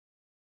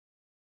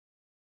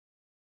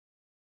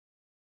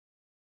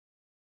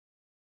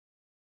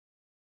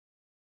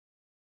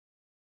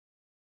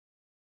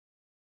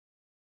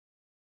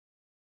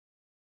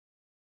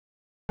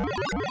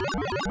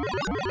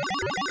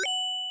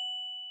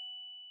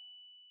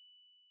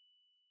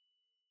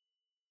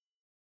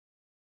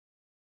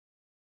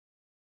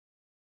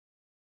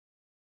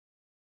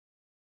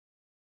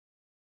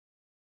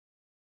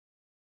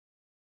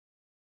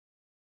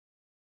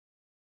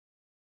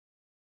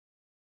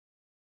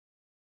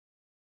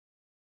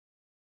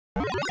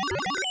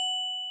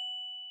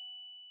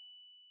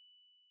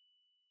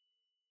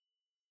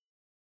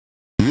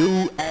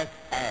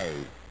USA.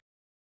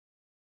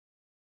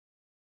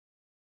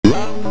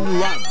 Round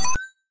one.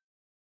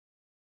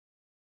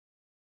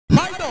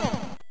 Michael.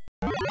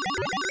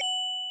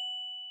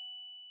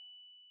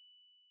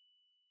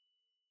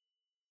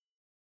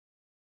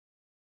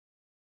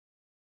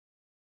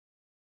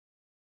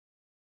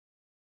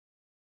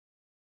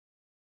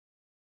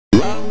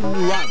 Round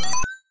one.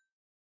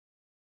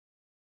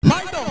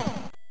 Michael.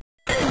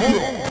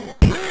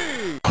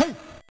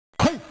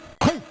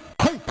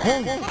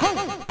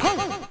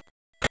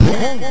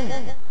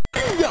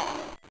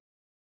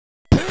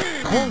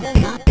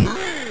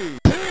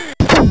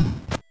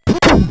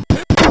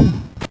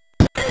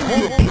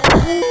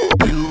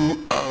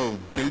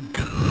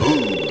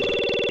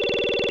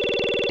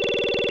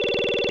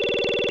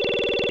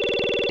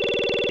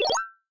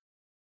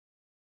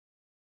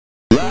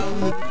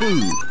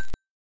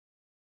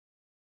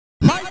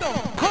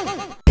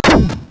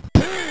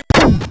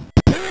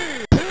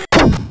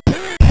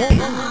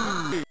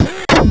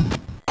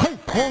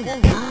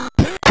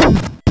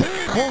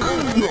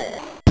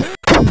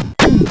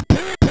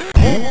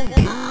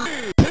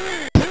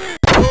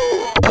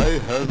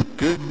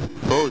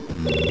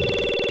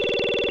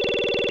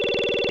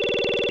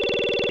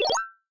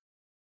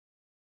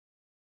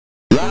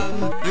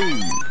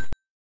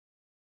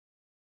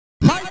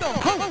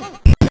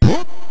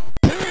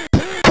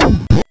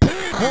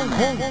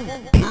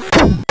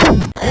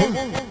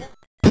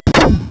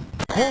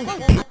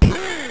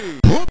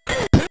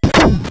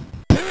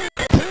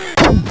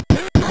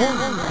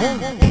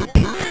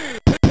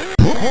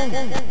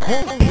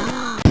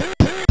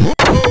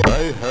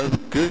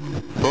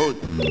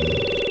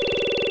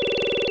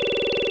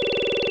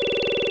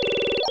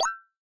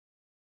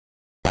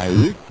 I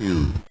wish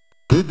you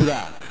good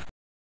luck.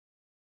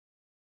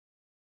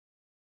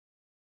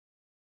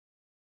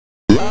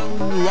 Round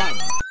one.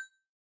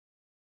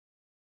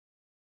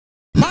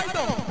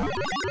 Michael.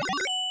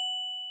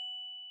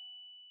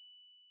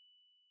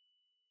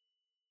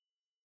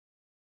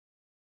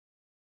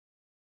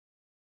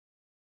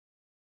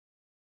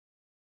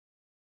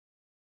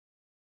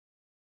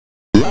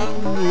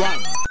 Round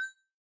one.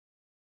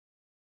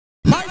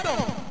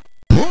 Michael.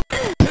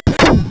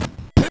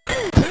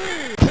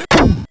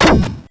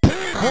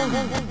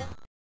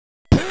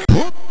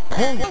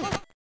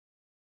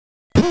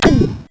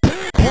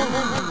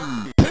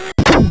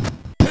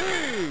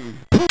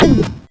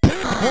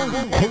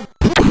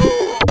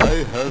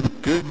 I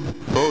have good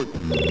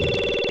fortune.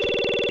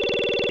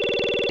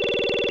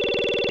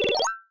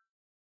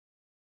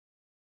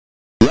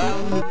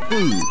 Round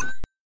two.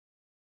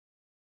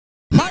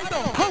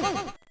 Michael.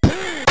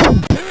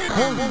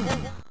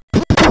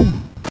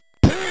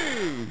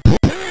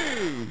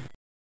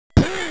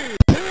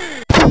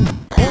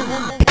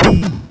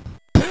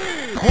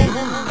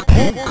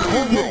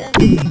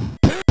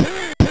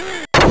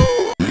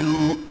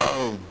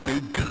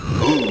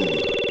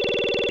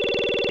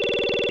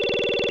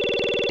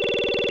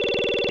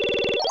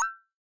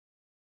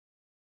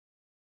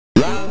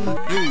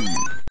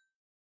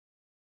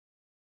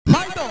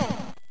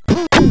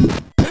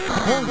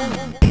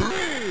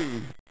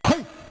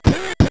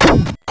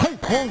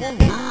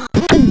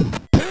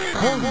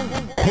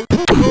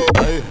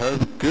 I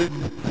have good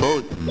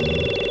fortune.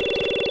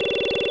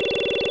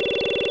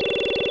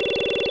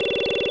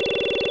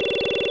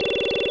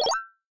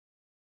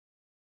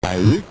 I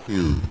wish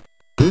you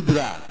good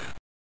luck.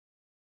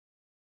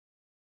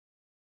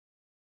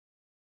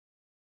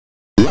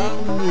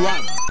 Round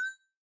one.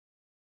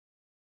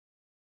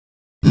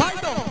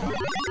 Michael.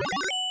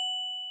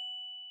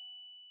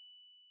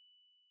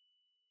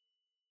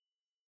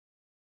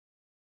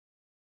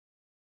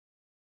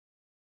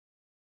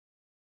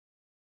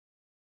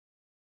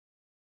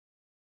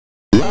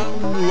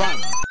 Round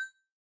one.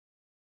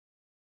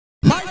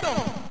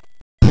 Michael.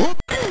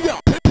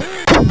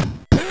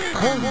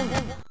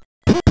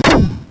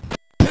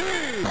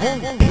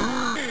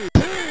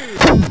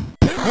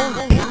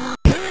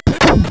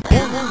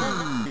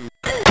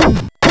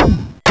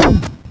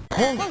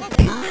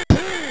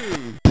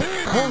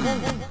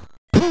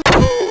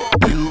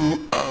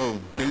 You are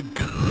big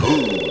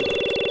fool.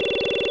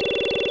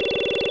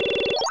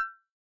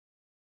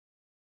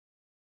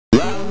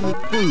 Round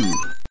two.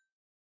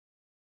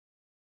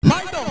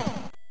 Michael.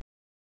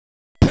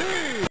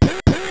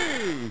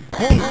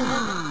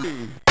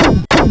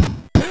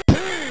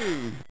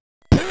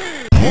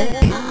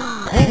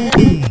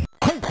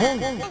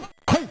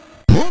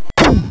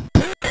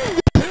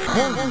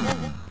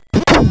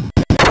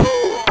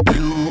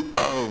 You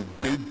are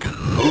big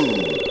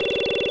fool.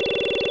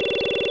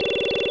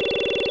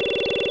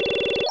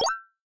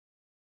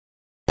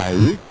 I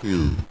wish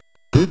you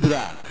good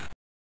luck.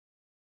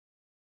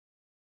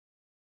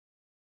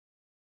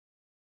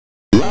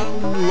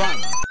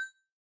 one.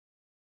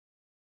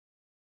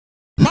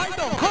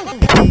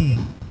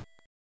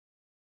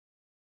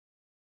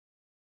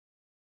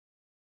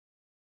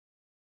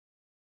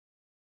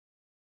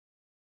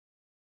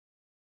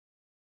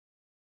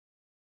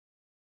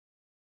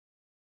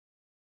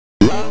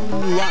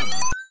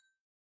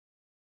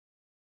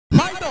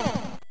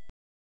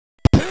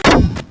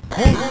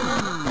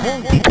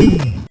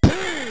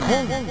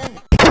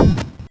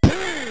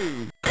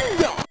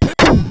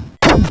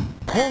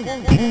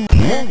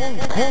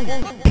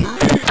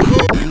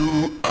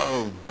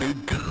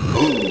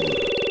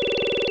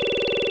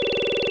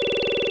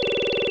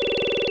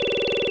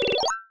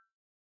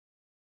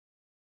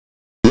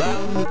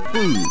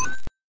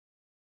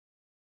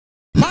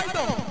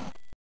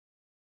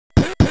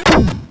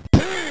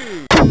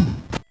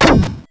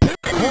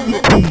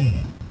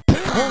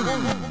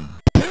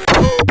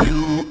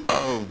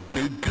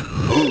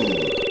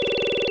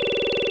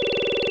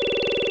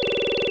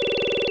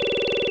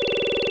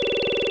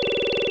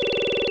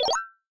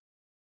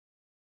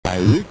 I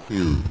wish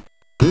you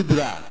good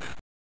luck.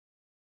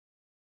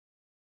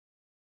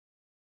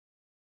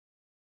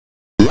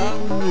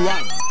 Round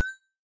one.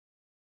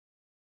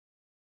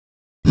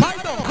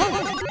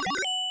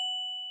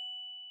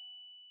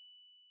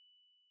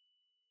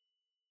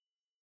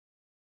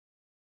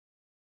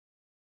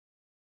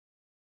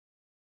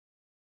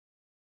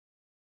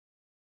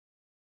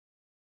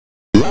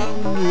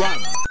 Round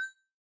one.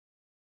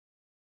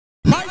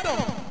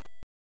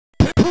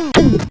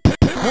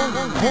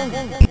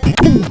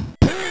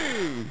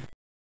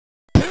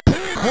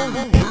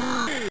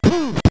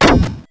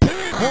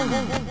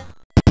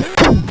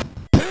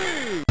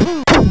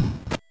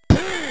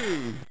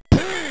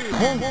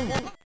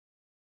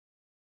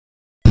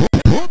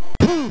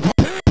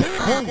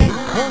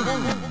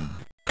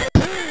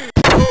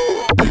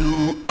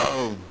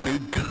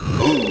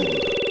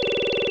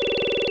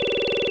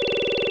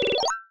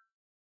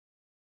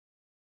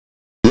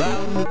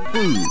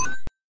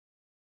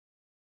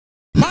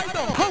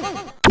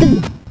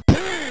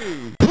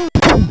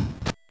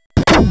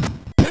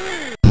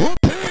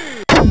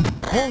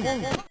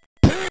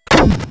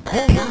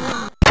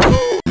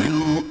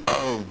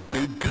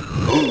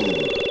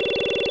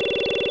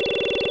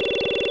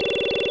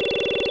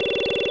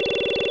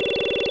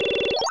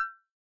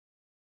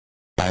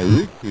 I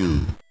wish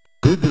you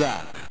good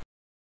luck.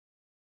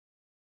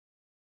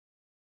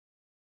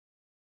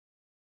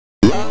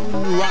 Round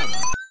one.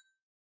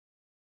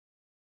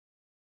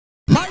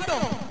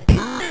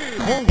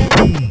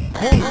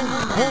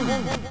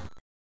 Round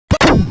one.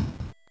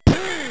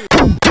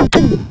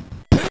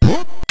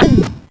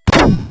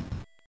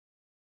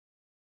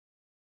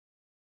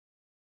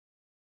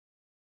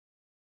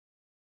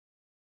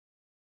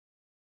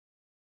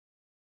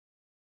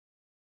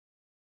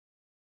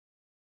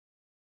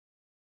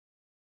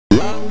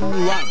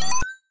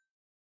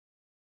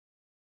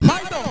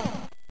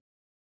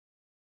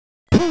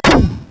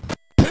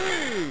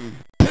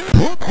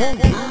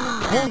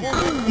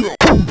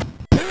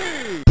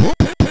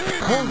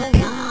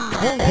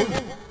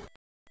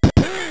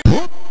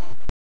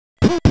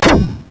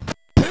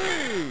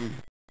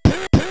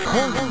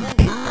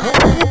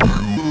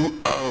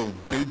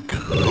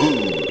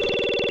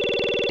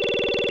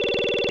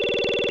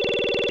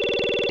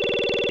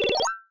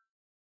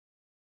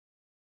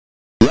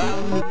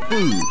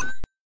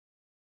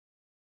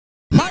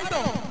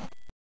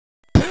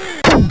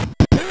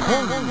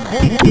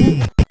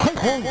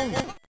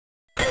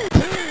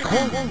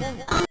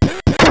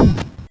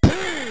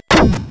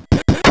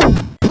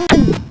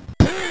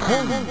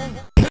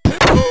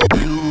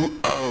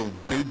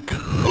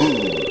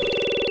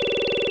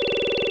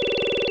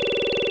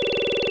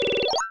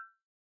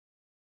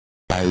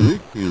 I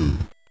wish you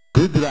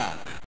good luck.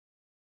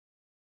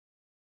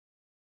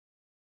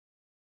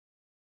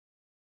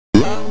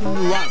 Round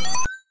one.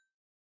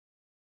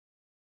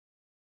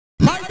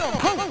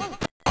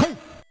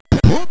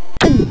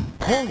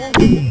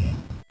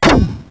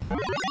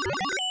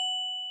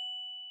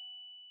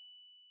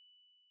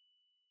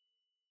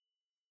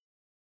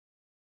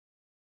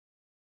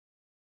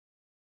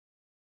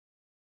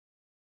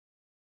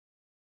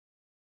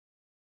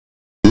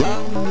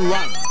 Round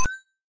one.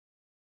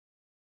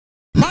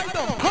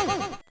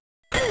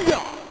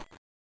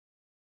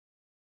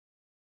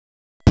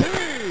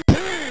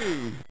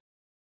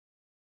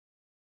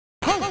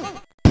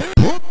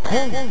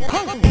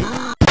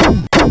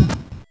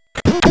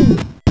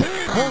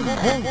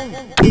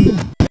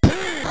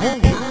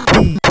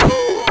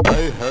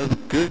 I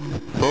have good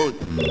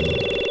fortune.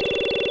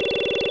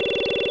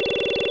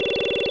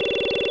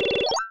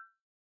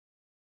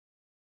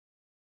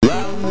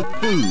 Round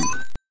two.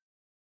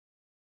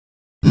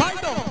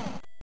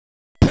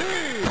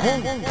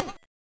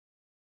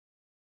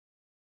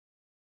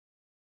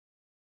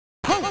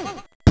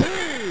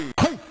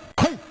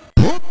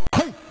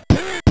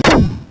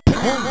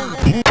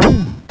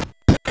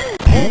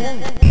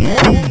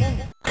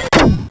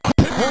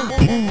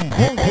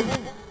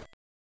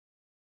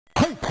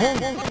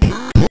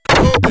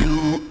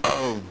 You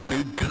are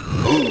big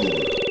fool. Round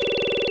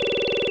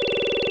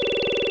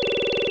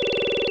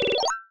one.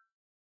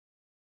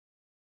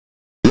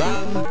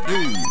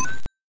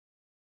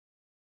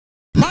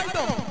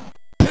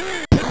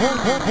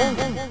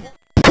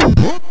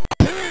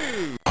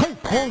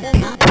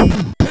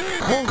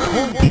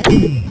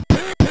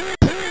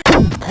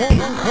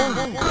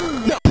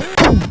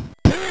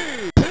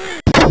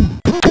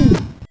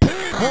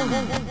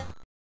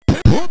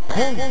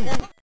 You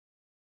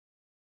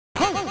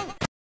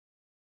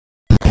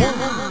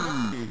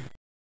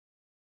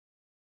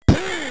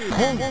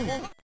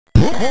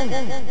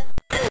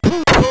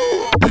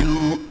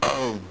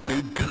are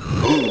big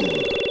fool.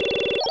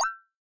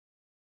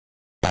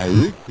 I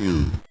wish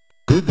you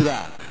good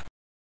luck.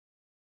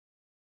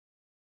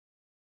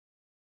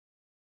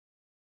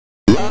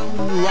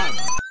 Round one.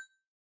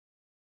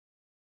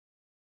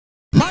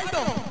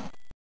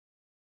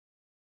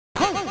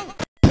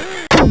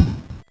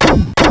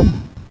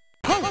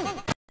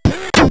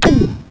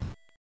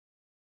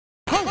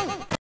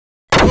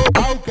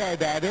 Okay,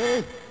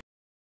 Daddy.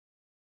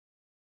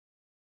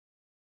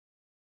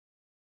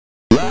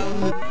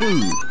 Round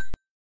two.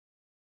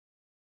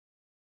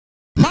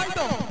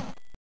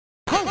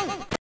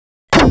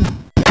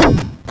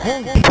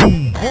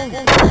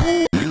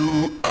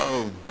 You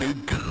are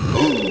big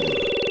fool.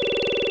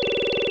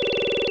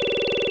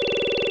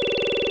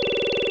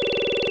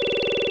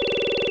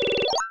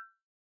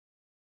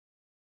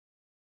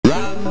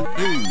 Round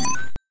three.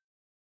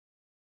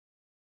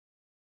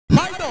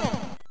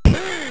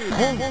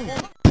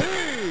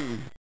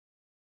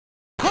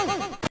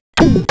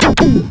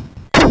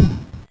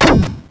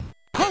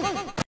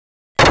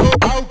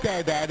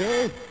 Okay,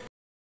 Daddy.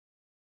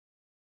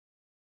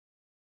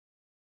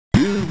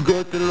 You've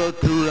got a lot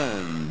to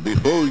learn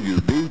before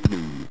you beat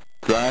me.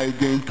 Try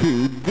again,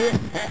 kid.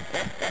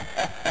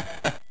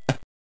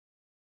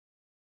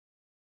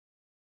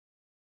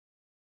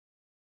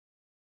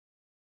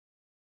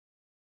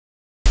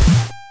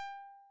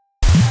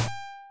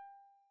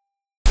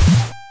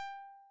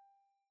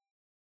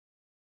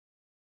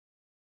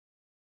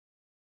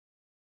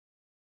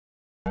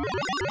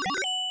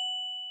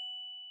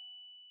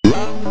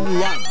 Round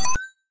one.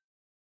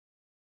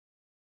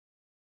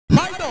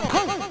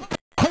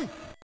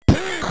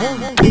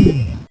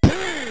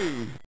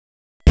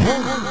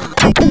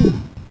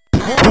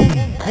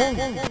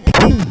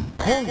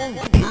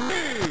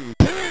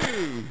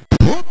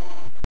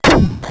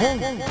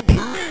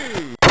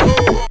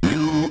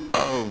 You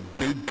are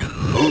big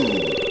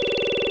fool.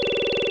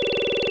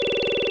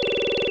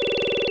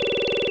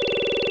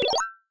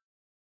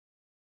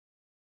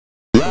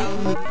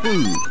 Round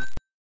two.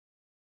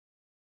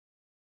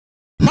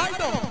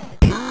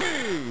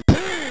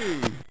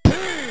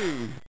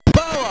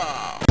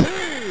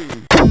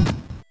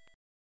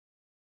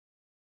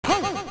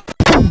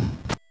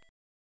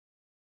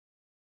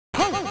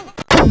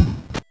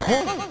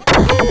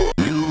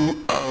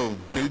 You are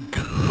big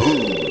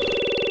fool.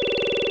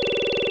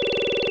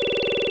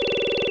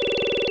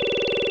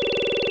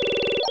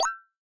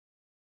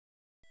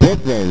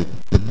 Listen,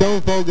 but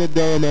don't forget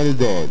there are many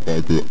doors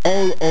that are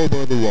all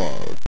over the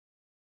world.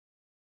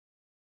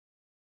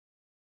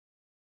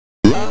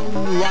 Round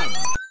one.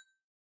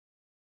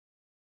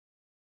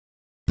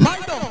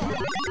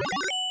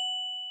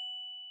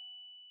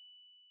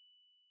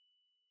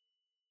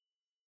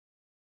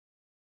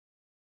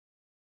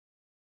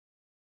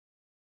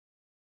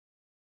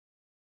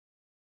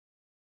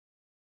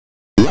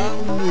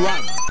 Round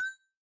one.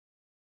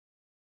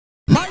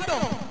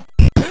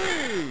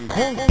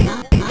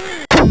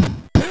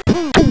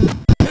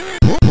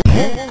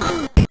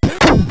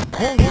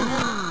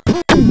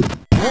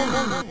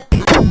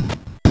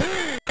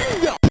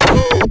 You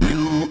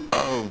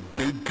are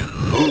big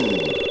fool.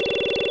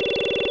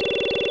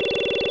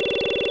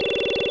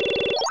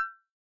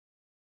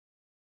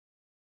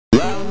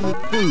 Round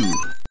two.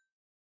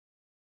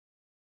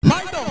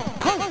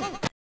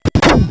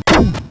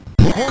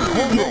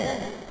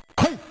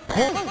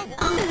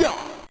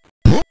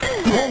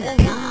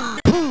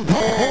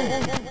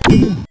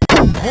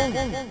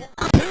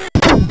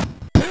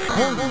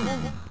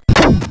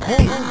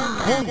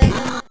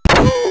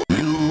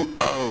 You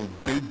are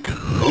big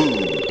fool.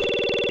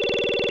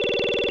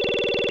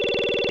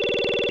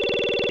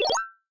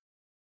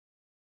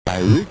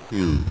 I wish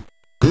you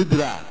good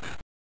luck.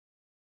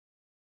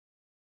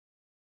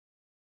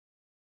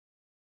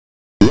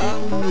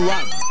 Round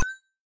one.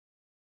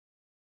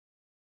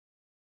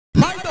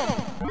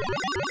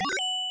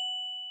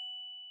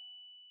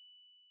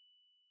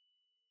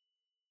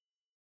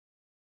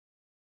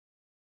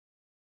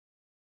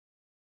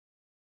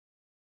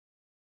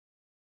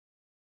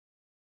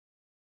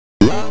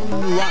 Round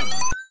one.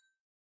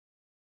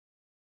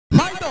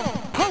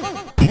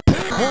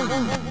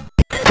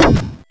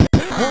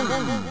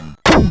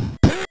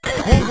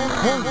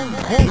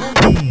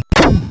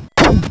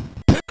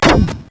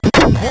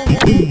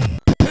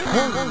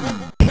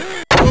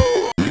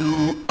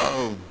 You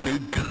are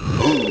big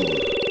fool.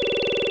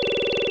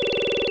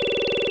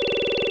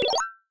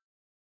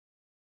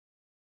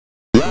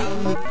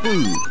 Round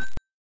two.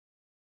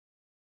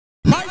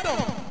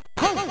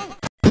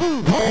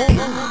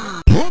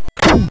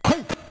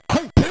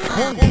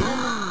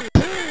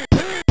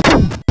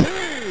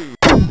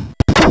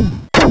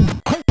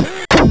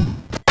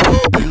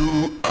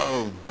 You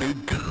are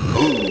big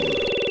fool.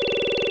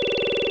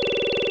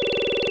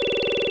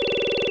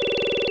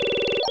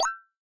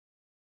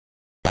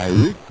 I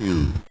wish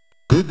you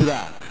good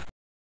luck.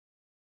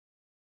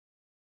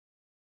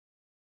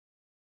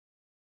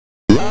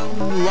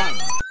 Round one.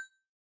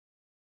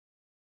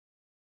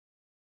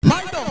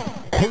 Fight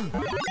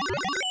on.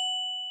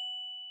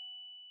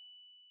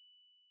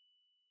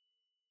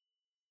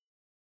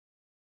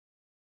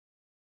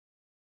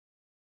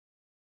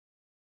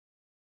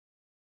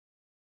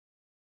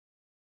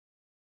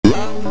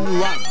 Round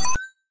one.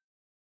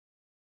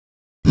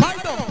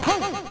 Fight on.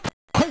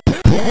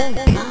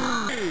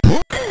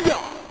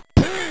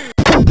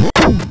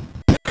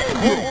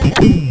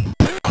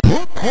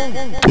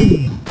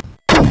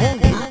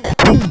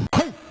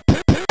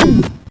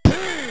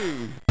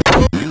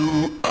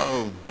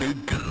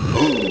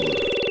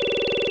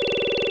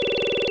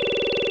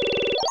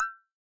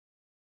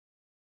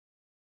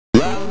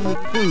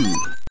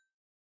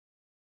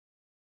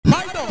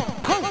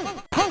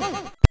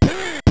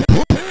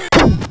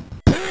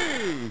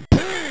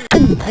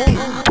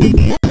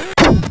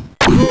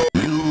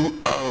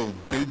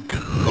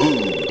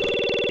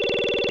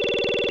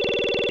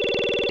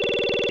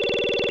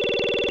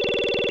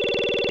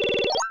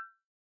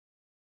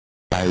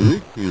 I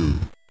wish you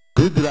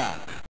good luck.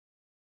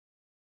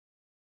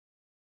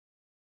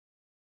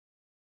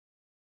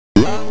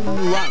 Round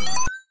one.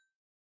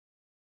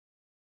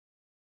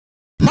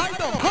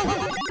 Fight on.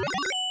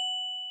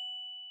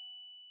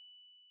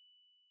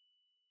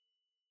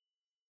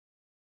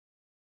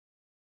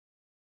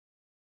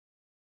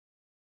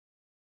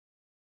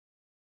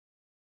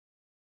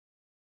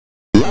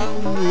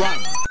 Round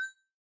one.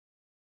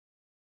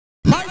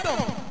 Fight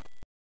on.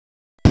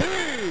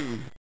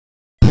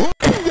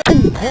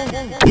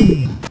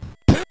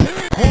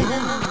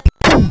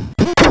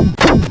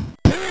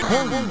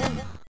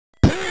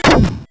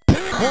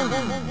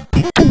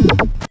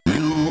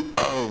 You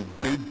are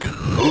big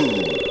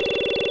fool.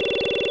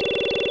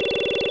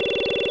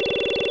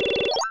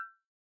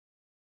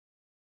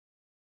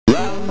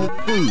 Round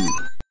two.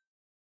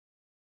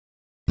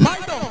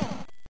 Fight on.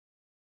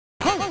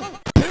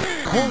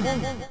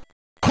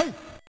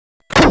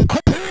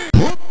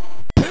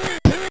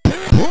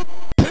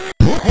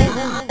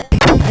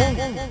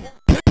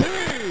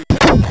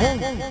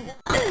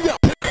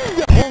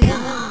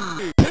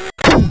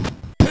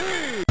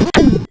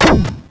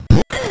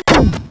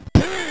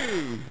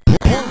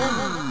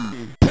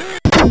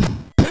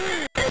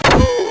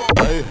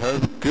 I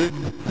have good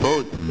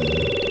fortune.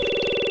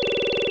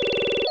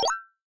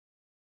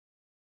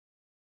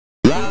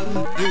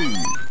 Round three.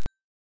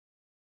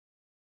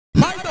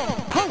 Fight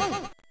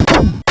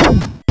on.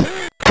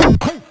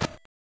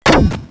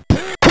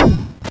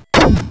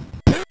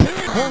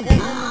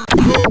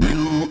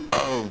 You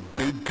are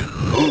big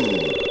fool.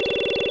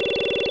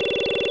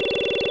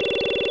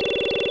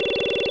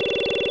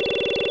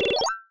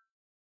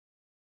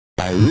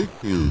 I wish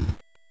you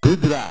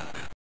good luck.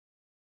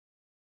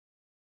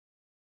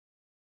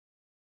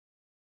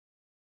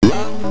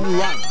 Round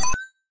one.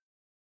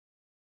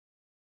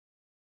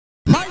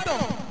 Fight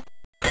on.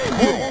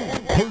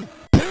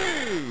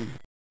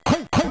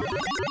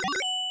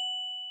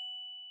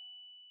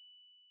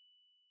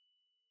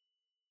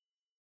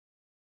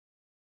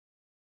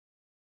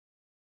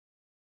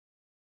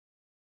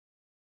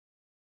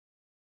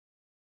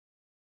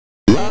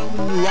 Round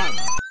one.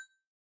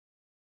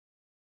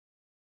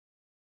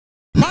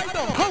 Fight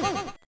on.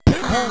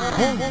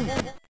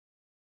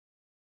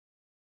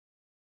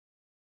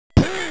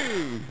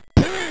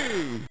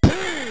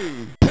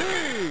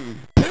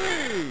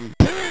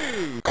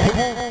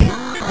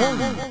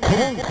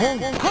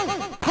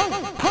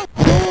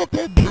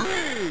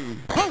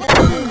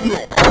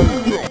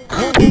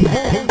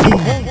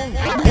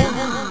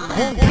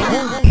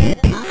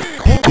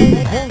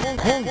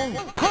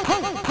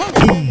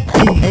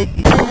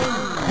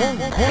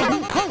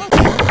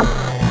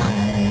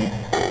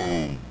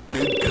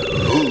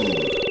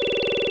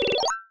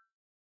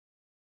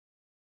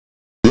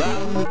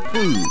 Round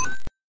two.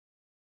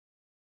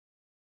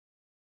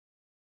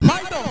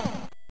 Fight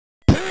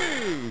on.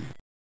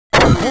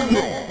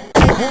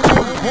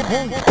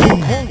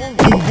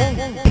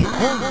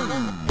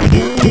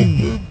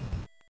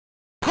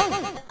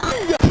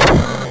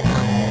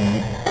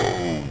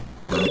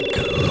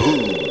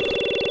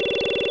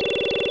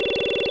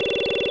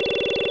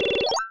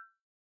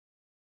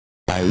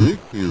 I wish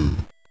you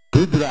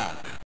good luck.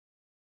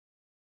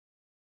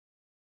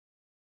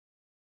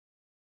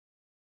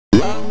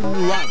 Round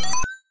one.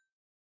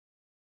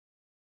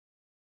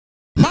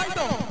 Fight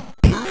on.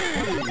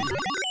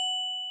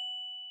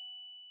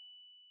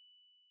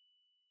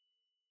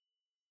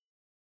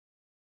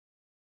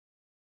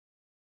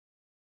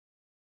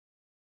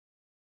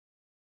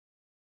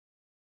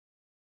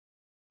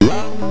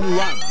 Round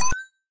one.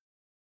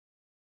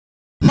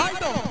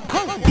 Fight on.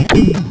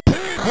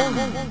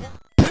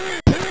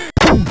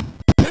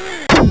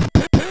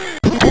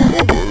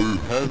 I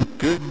have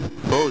good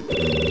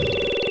fortune.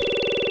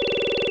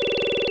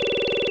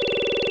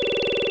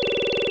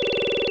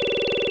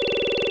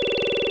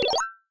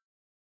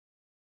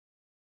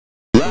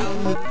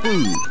 Round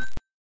two.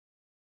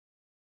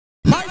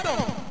 Fight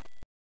on.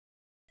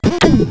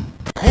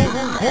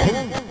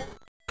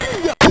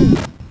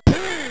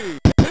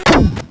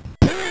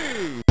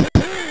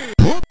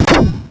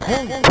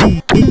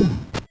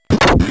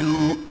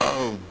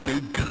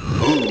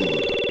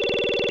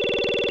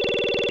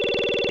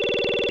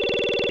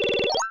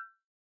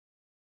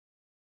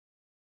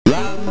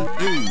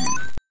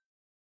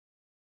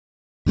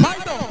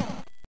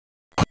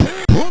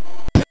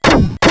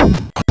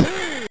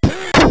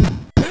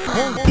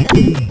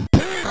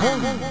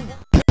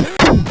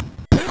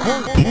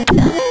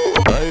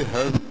 I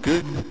have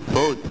good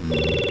fortune.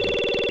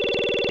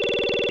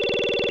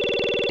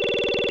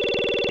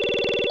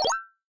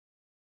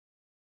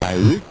 I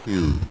wish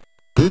you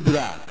good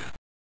luck.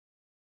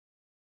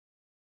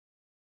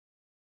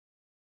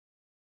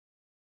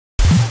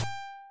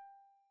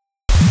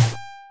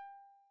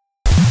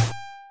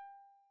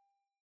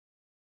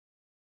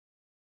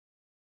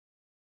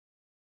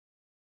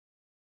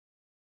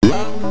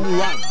 Round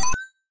one.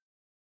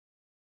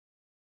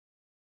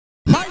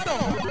 Fight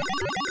on!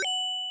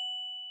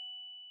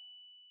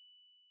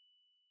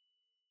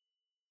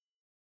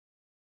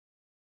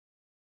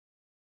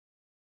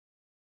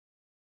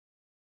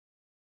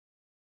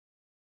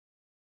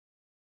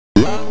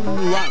 Round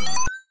one.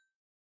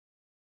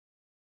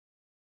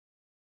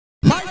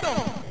 Fight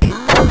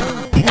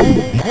on!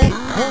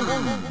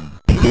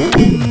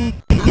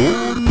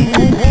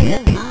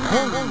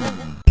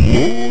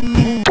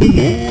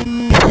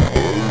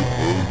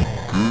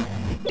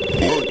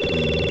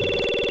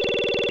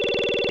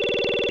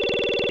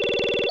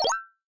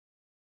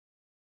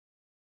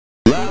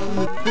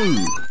 Round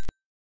two.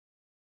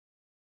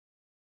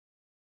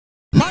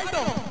 Fight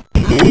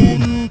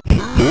on!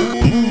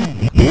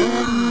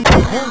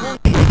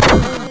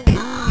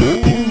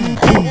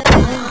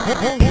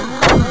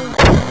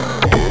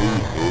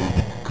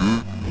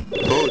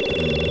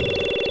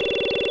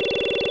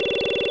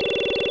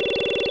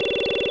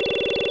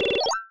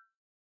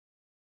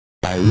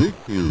 I wish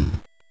you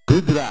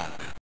good luck.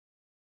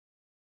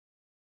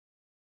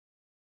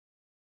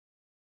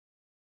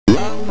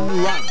 Round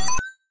one.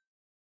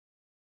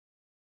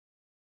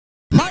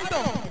 Fight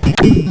on!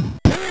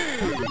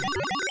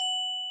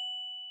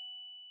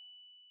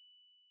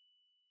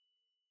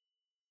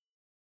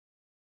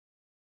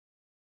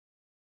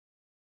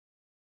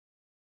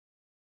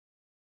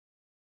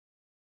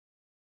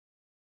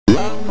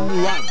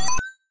 Round one.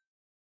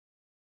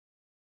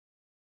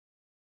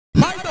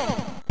 Fight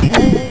on!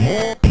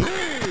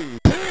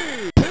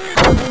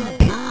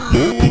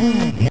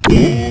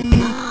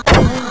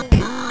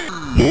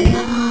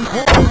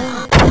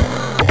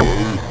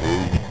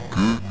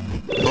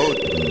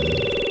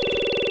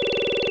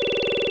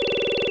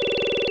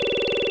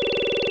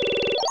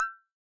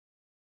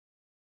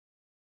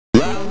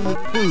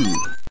 Round two.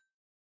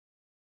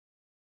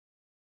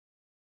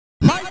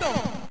 Fight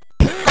on!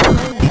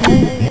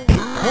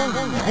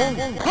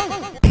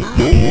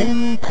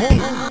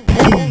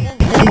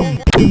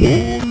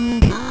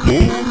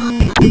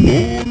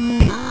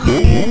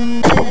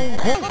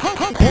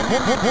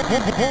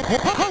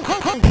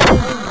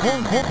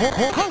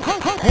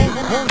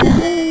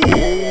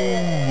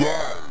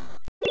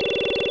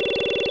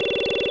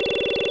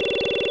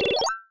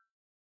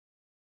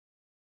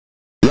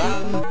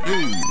 Round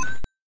three.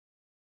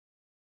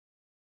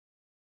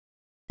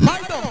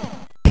 Fight on!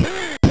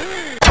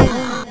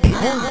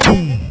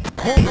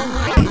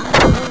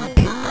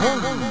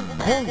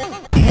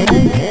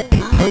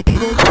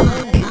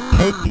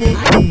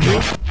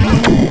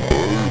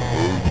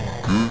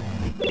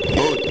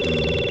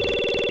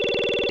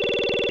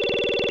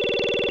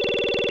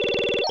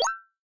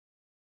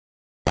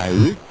 I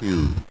wish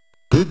you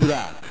good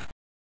luck.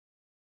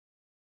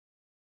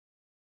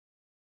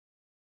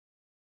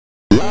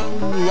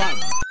 Round one.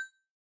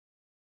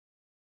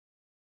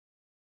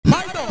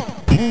 Fight on!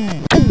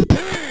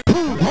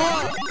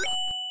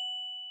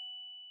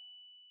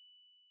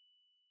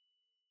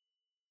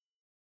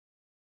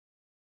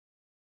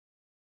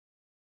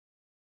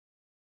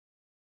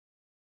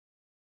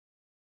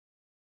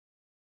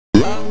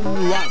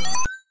 Round one.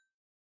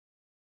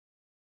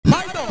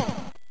 Fight on!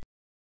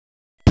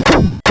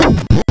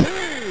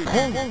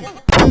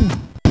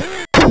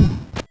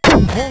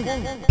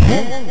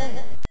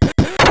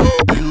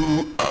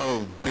 You are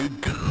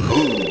big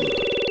fool.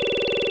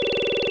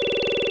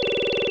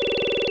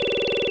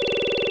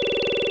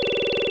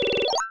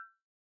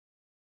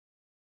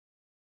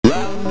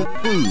 Round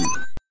two.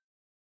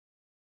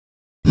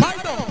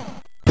 Fight on!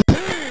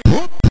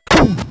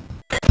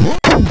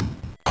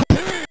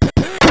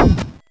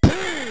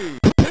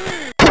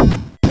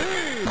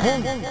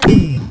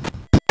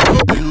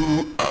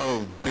 You are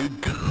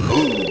big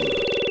fool.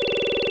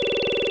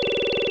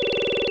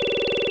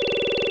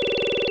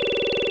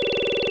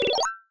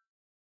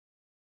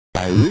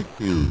 I wish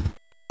you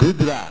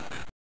good luck.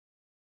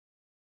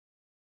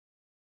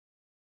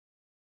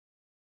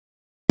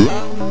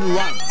 Round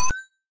one.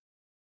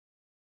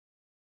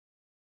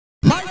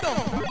 Fight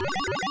on!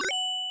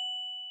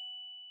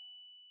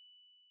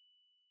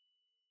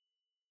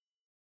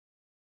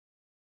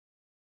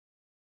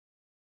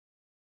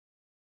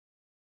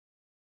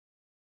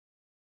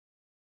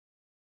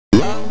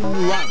 Round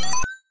one.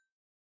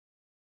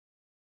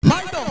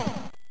 Fight on!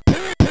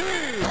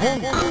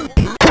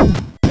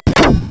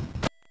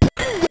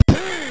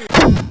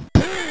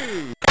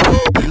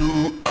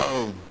 You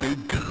are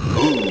big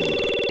fool.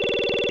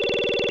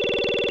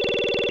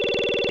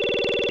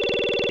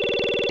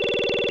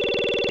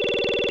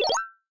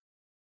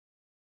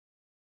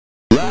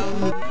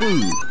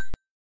 two.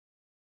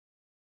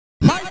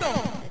 Fight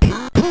on!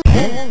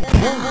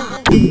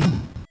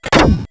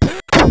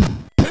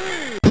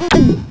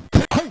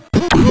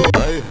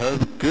 I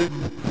have good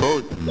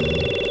fortune.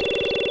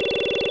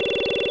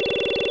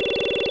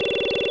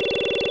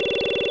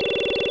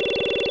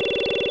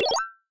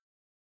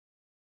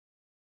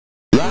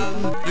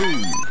 Round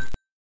three.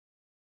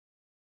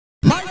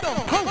 Fight on!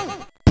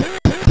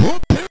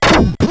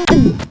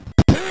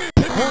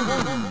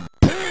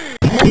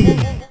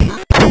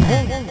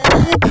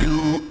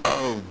 You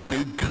are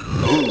big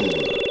fool.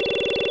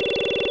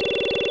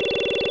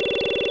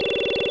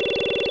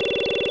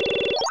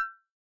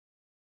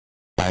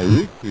 I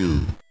wish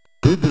you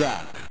good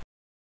luck.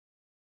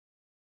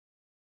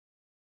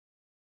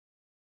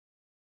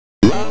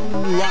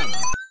 Round one.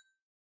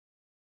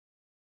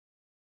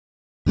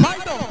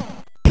 Fight on!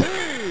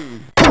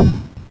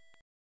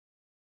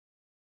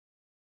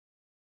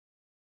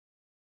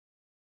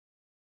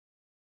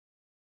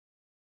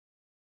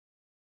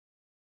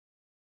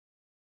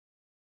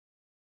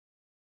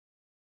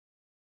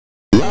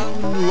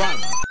 Round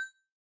one.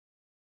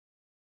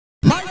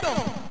 Fight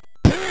on!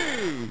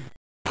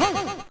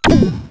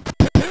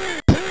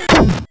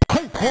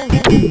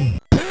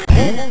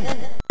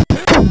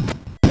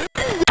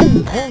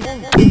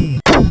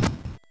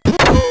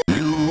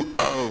 You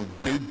are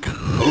big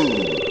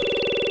fool.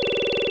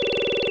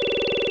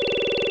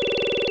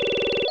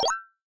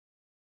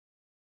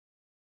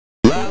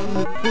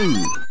 Round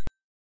two.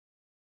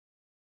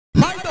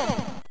 Fight on!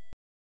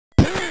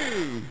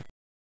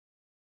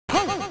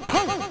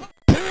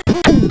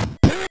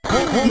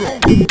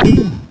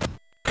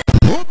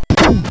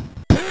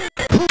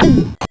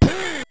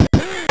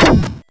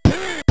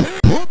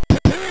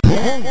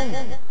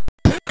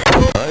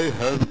 I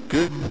have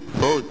good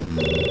fortune.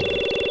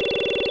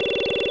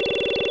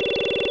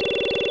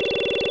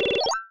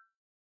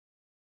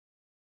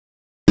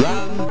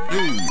 Round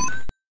three.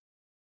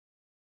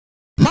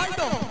 Fight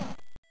on!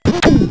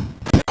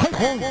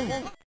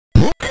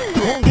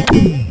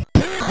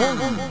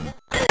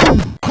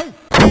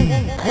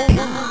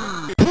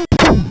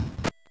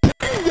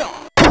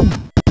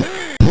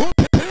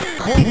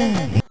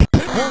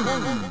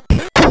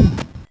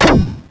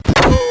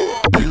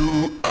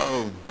 You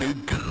are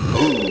big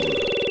fool.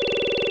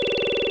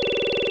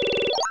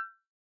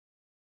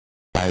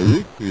 I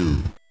wish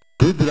you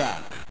good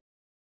luck.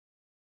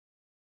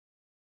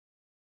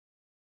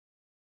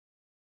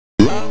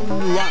 Round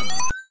one.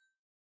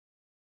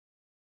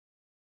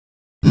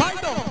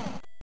 Fight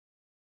on!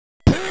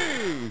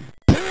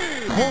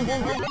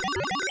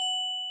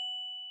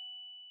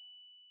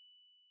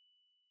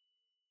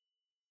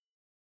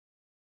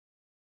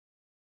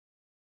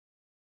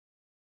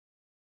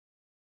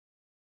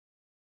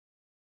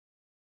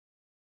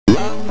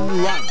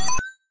 Round one.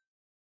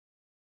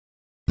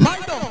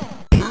 Fight on!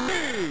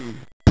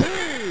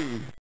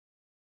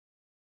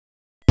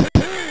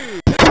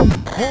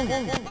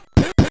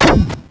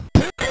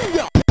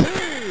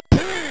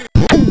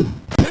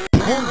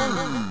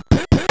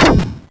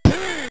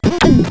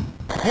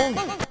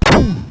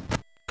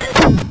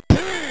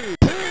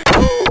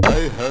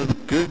 I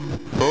have good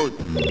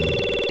fortune.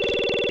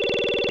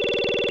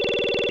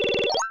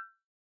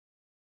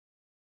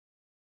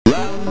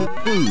 Round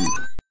two.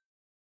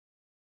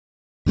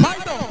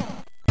 Fight on!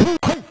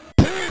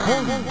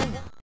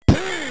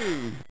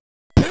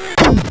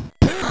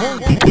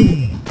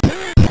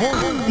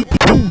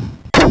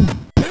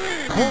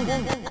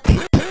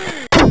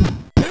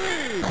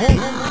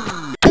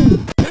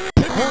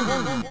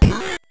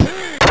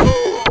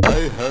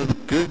 I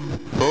have good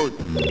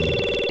fortune.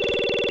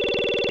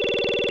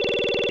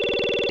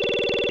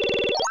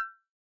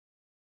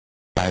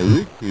 I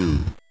wish you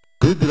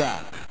good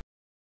luck.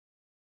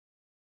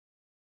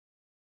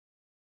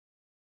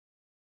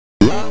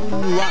 Round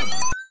one.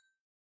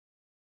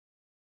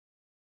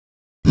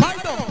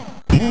 Fight on!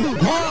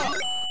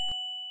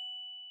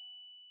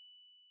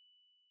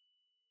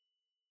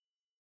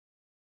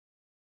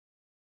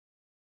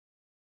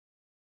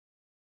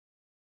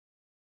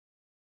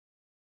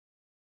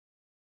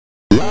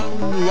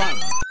 Round one.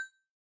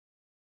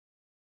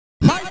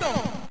 Fight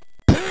on!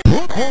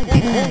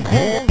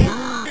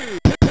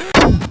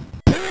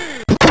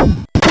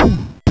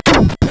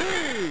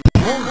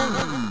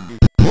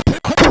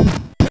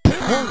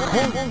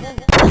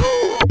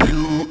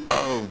 You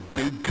are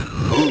big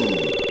fool.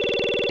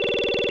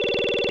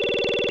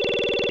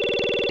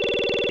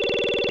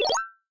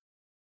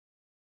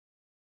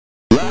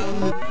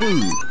 Round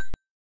two.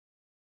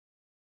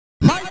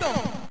 Fight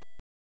on!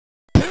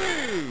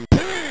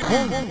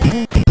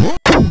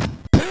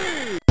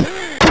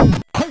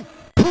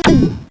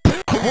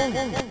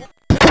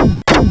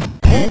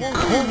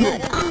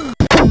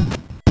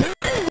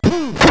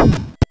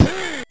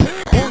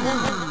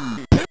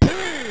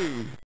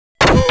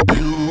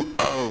 You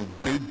are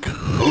big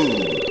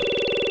fool.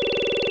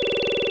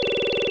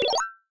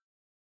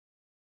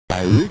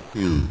 I wish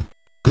you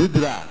good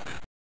luck.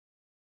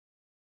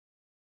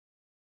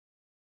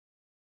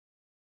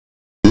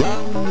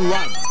 Round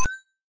one.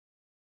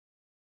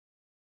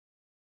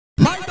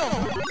 Fight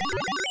on!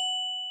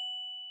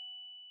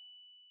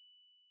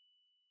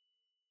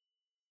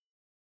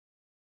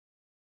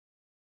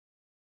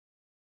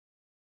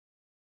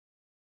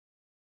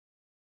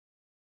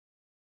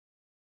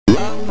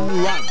 Round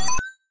one.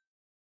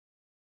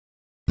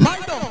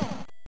 Fight on!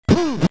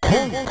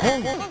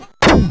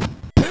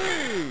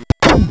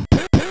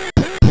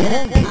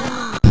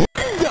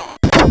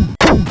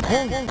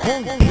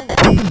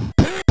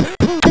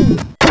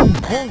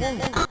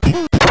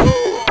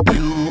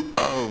 You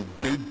are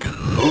big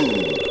fool.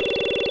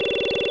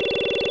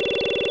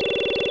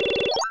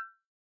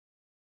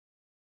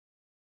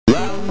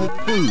 Round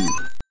two.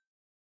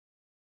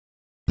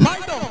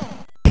 Fight on!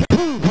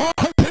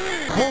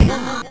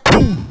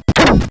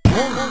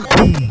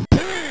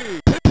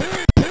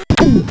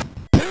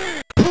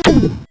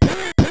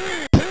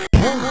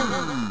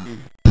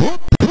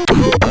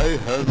 I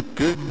have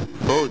good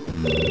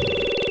fortune.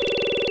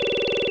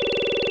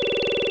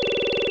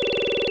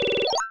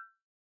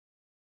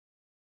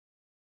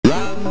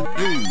 Round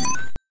three.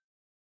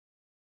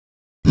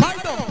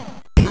 Fight on!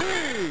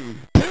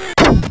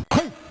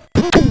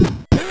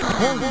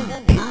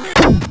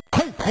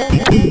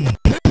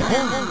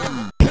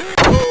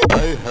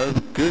 I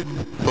have good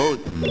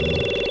fortune.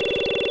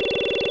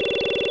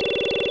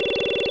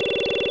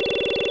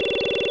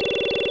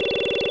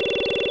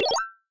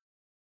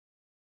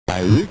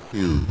 I wish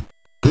you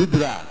good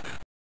luck.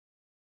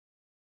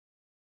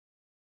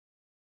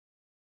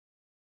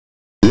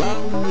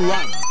 Round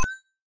one.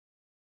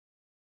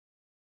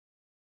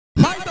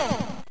 Fight on!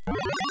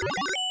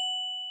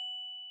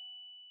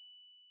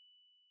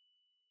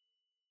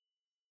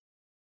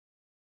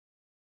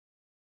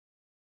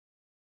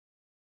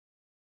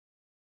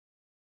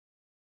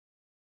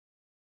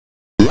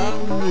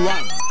 Round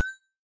one.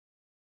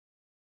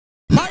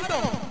 Fight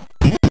on!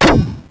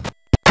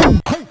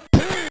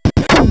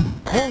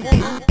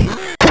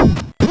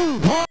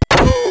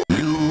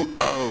 You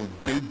are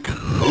big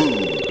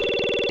fool.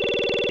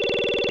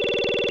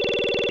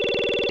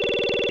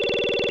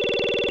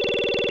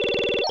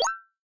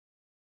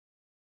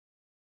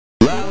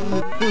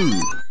 Round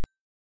two.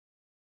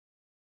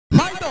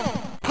 Fight on!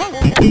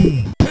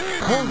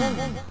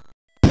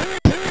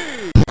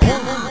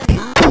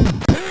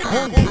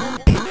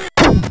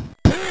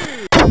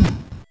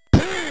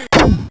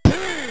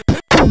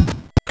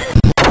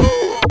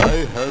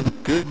 I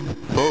have good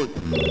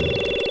fortune.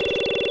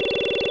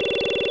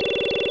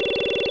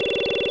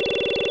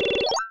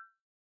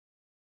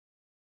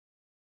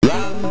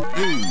 Round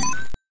three.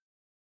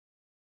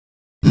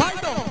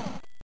 Fight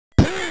on!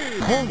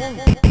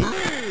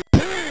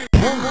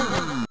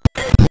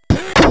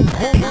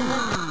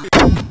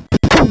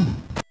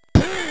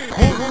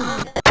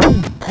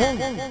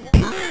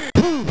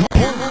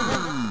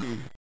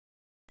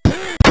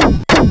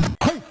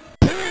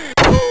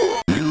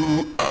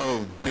 You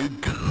are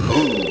big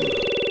fool.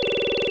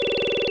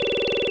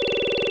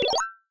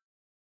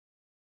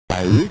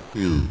 I wish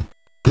you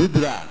good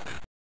luck.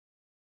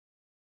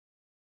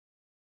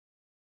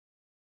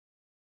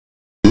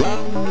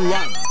 Round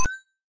one.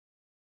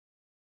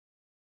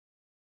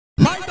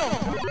 Fight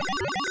on!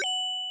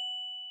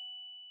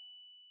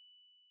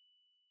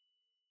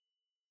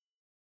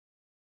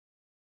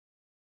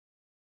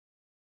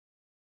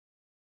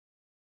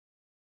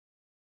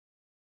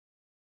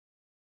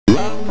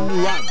 Round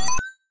one.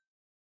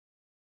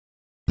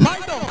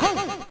 Fight on!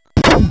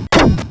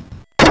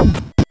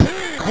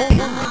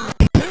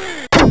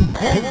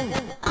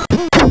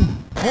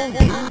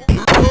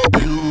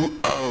 You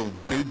are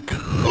big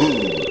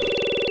fool.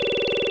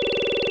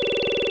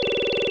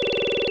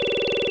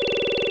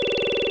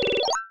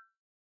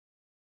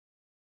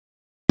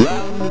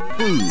 Round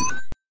two.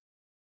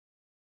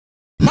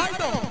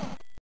 Fight on!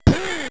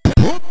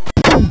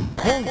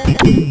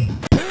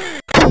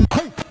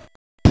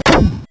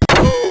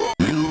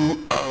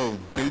 You are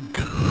big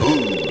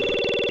fool.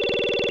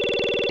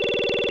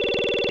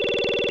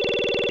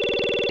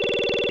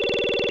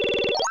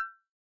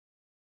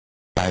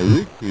 I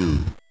wish you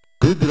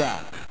good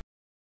luck.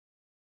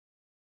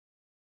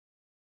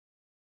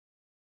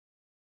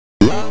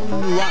 Round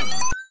one.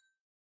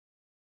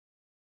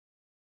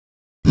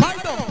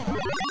 Fight on!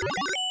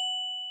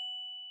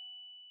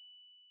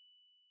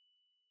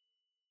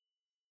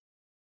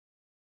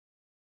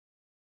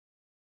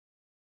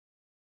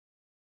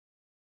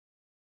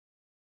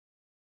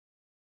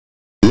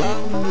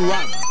 Round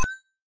one.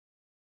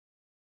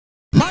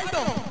 Fight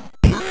on!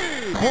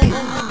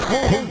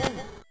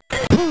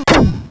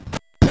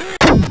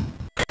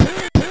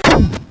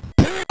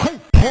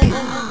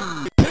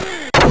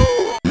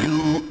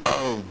 You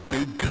are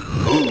big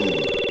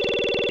fool.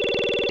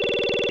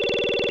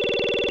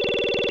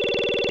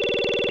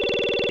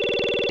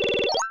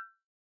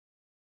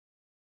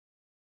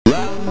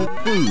 Round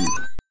two.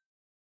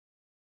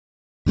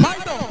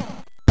 Fight on!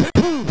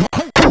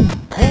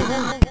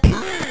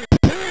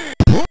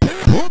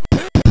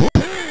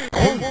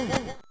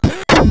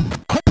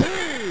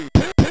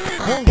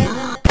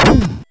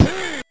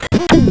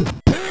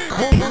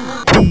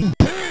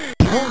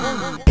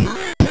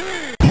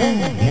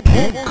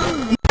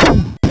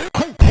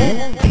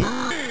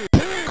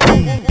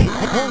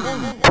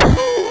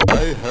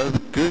 I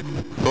have good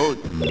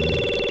fortune.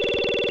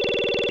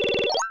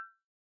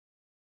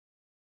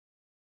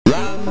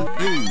 Round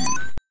three.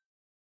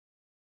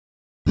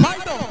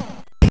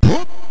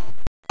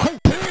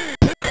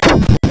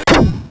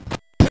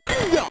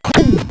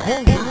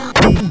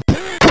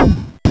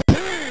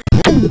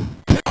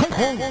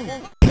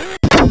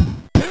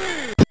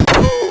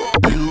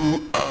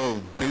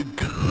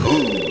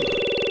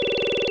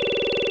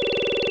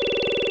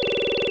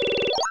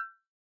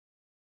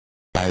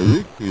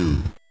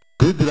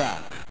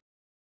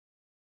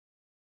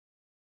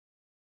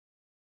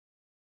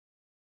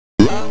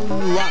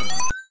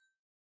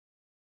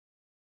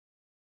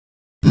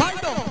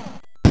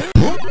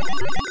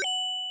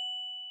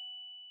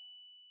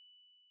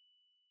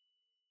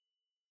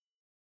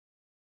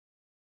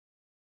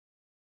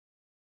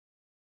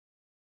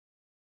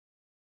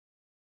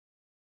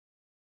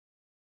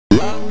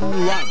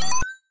 Round one.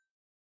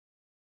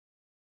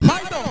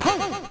 Fight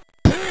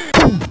on!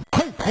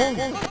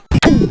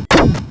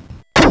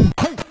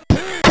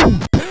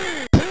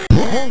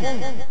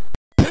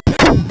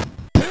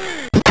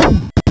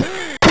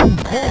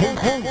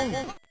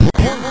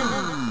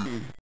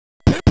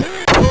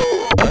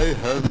 I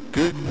have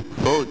good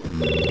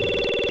fortune.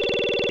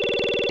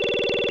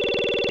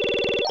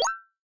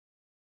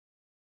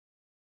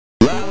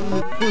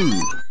 Round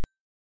two.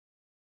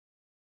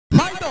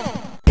 Fight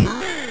on!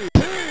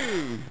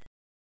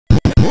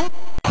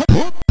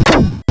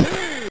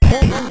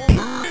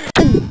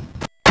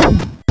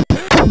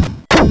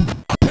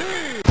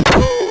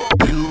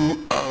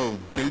 You are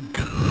big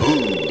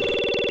fool.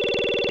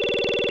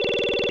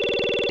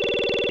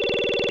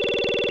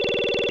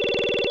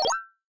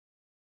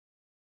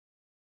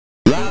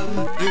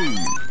 Round three.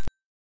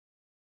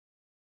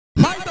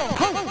 Fight on!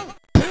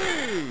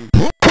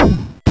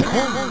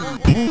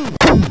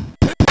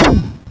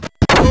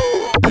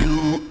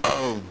 You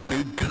are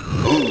big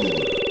fool.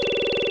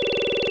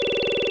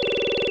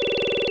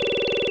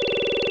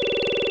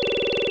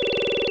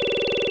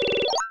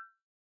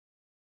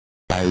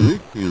 I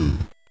wish you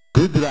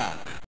good luck.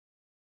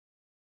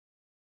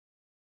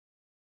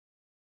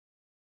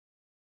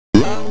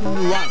 Round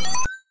one.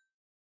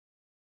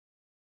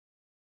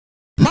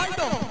 Fight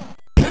on!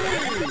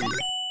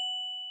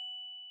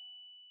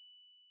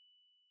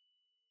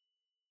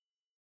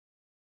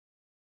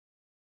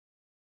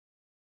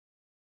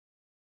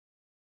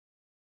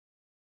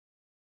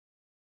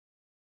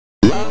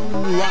 Round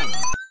one.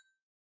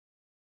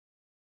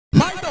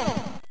 Fight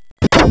on!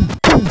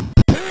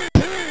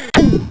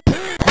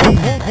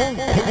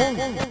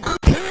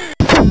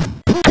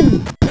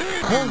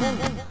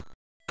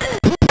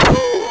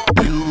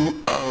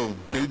 You are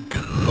big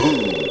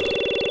fool.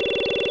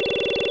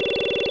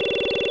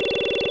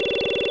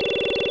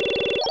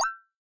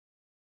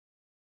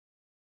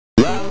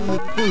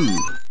 Round two.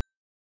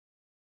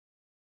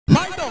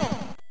 Fight on!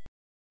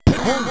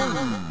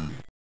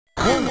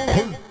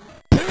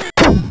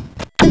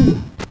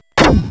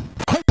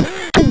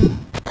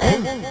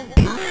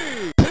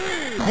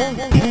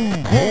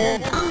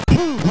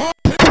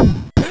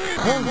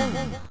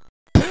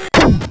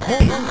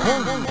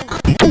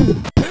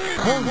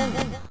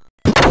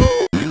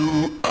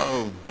 You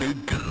are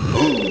big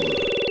fool.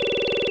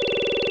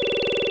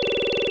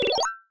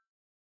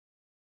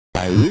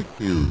 I wish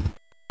you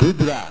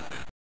good luck.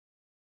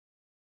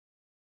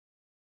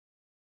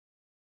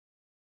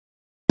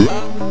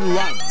 Round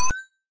one.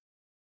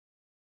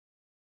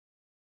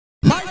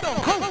 Fight on!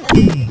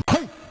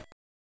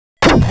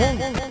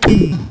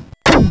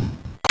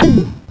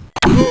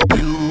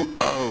 You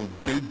are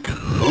big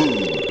fool.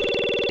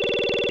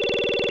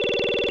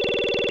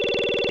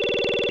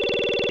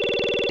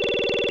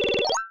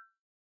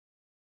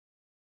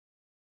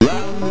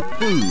 Round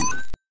two.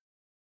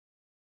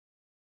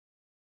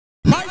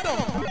 Fight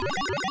on!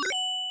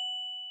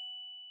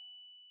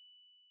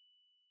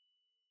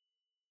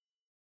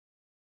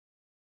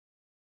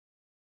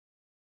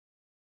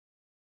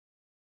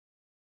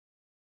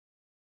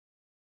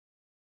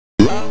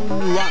 Round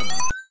one.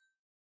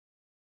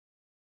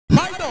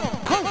 Fight on!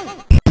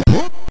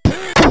 Round two.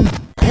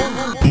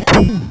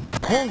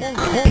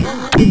 Fight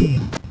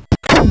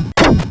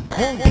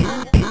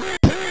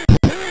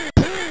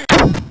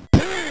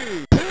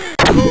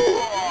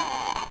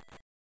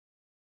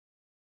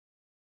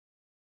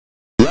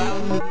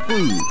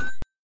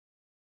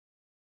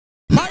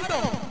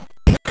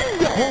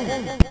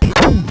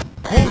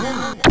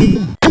on!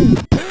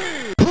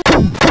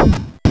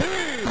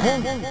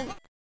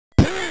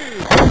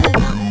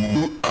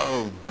 You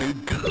are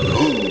big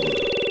fool.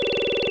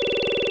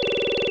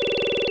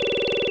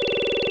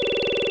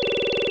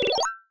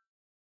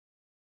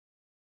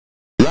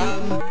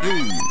 Round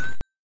three.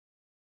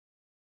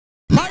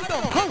 Fight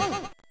on!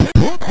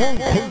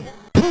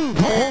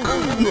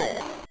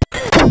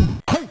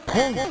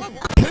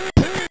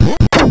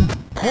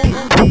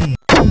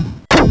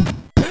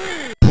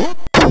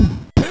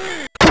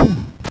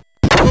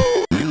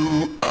 You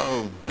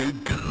are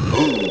big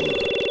fool.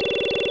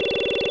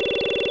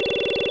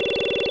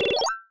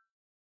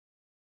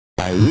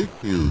 I wish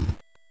you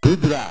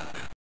good luck.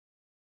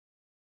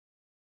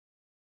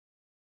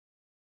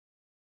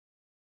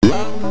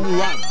 Round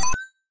one.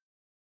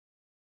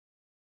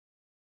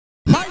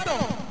 Fight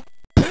on!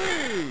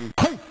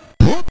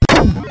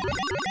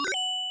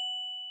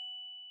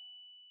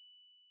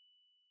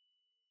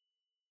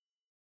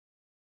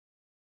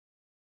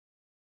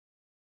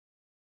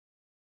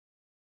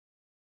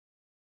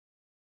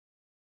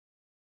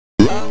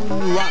 Round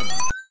one.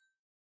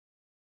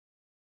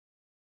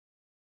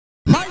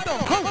 Fight on!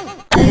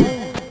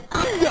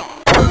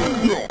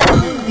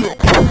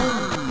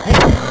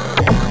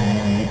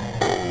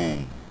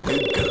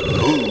 Big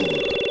fool.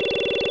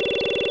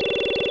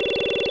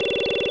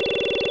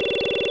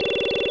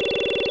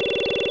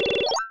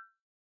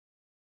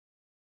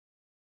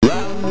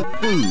 Round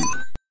two.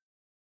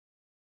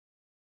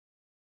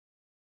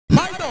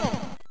 Fight on!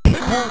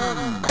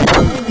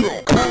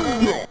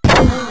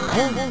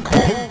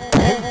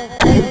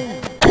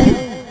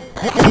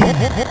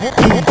 I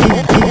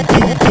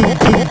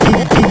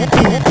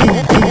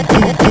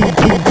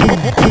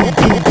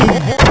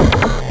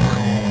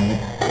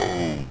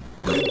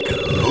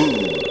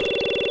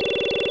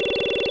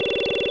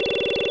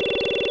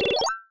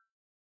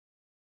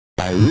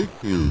wish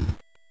you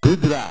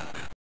good luck.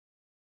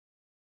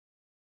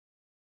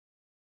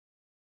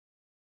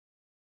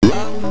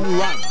 Round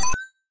one.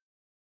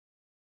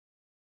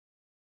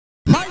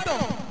 Fight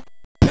on!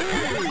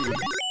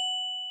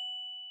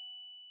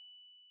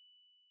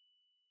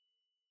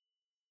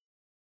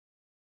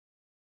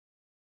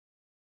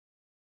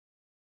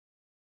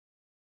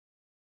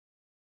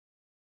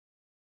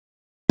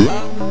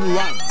 Round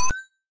one.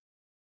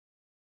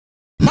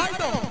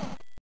 Fight on!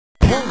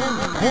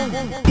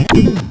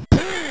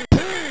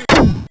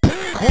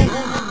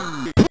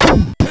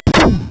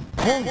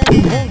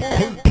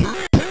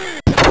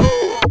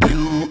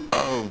 You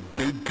are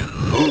big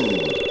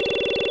fool.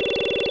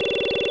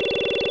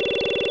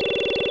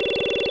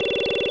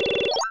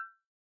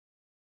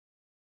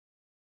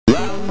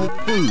 Round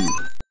two.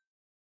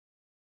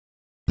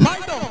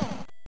 Fight on!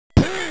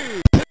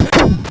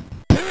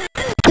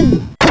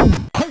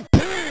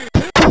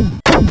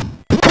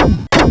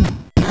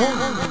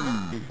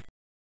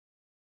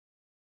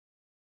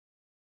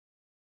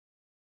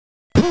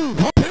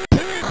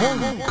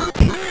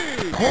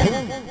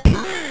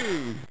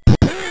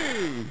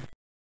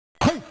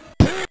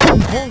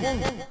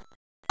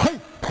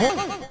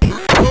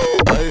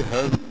 I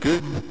have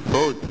good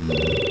fortune.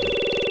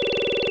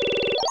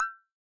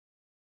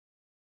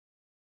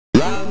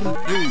 Round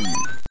three.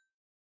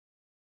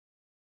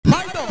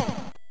 Fight on!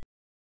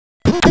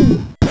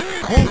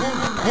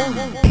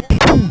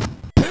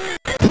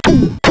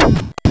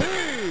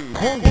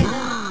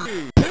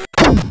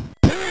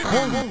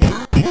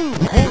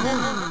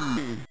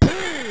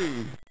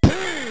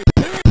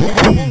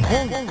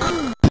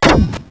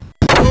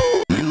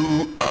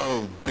 You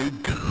are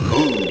big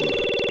fool.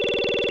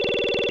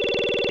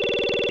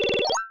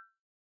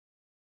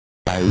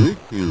 I wish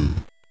you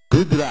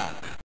good luck.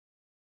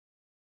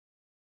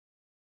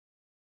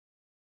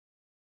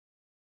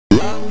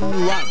 Round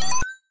one.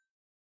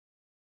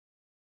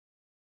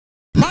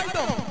 Fight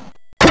on!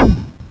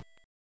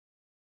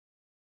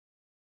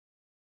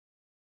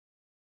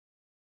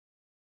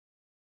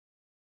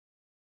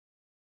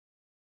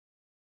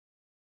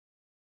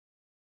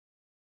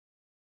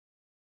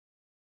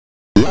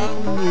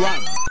 Round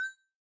one.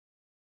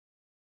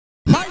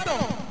 Fight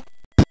on!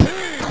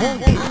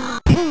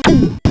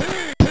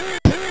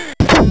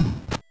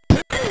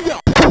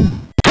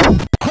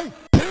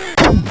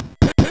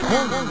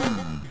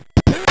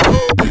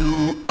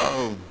 You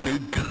are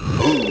big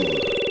fool.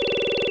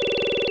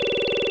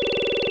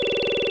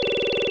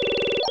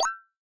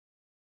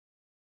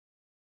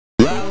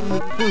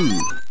 Round two.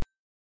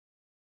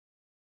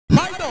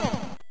 Fight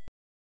on!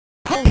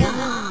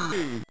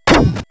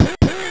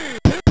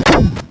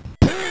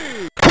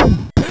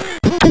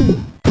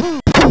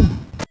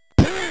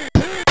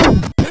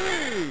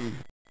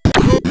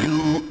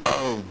 You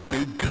are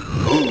big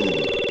fool.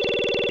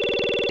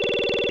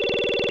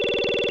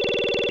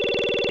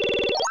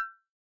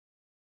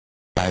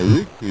 I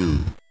wish you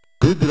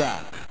good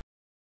luck.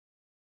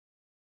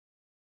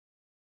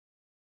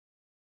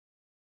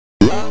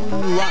 Round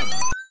one.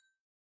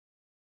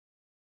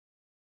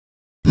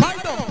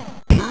 Fight on!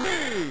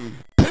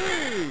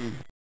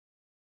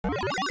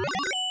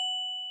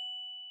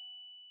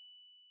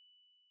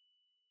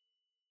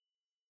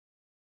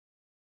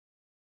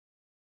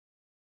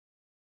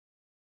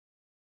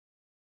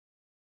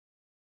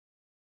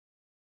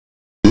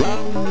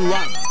 Round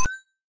one.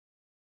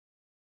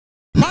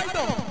 Fight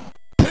on!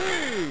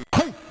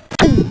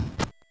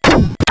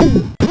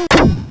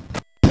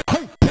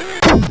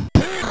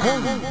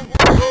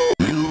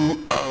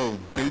 You are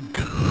big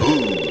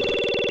fool.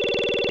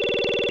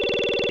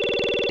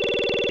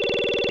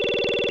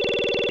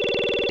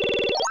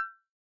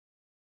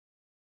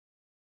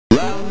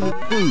 Round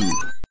two.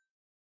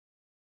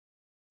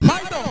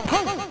 Fight on!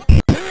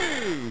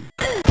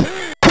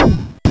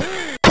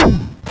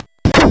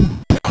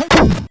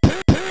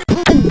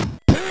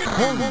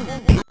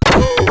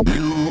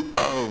 You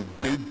are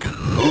big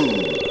fool.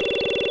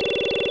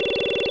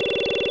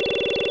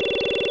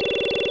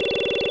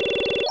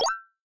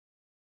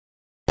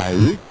 I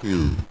wish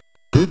you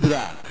good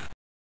luck.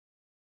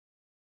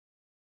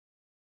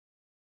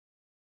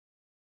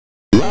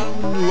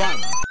 Round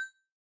one.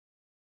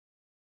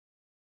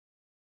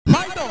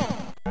 Fight on!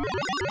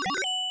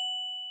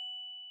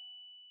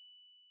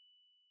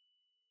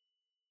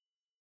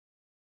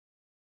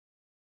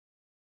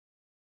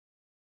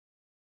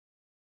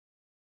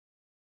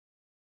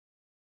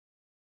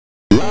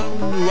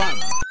 Round one.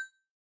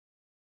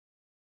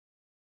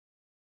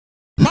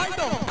 Fight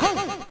on!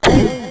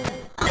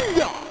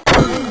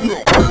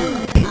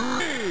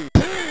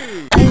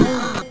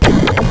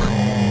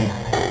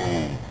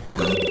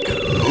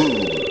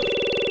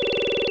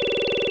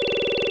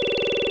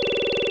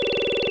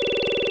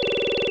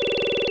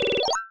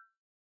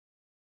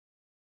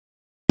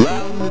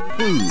 Round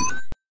two.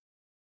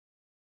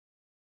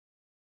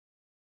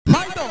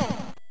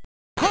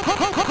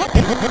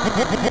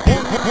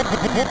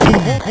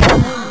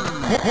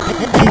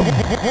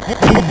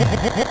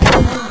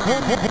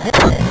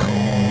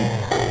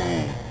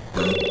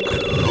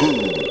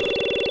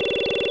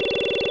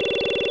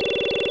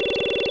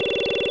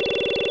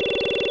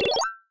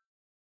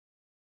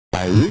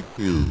 I wish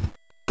you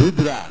good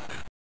luck.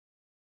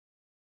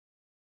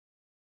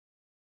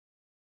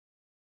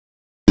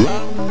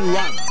 Round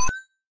 1.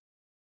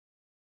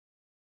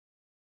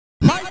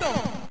 Fight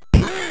on!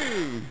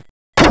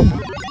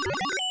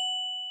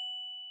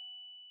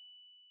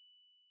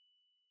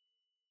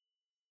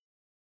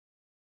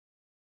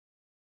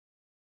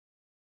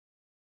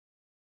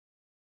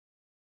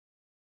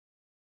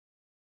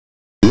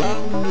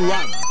 Round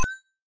 1.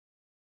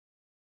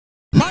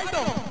 Fight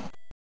on!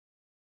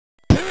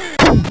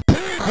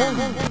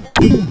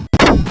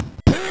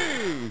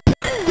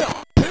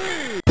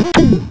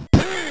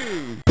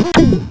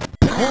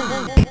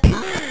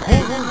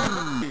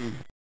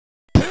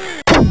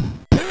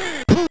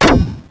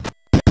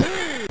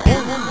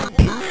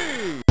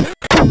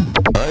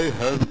 I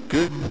have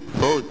good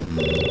fortune.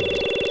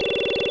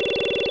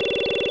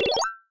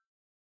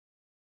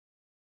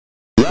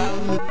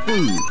 Round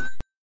 2.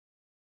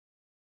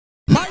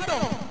 Fight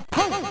on!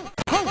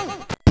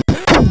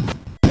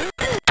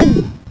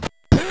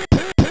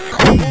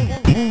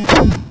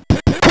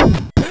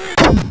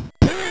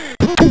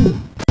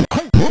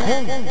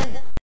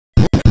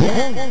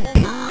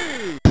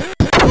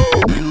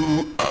 You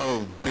are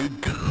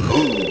big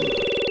fool.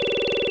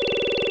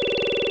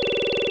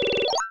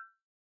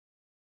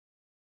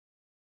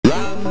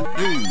 Round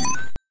 3.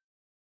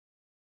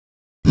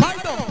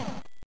 Fight on!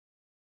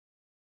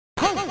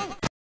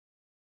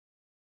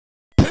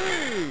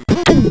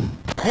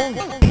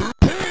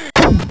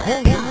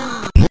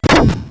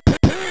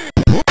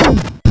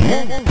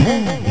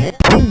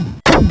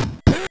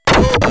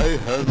 I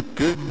have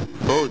good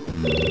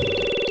fortune.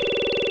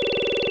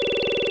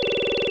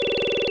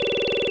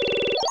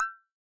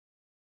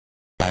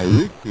 I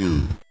wish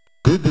you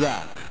good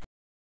luck.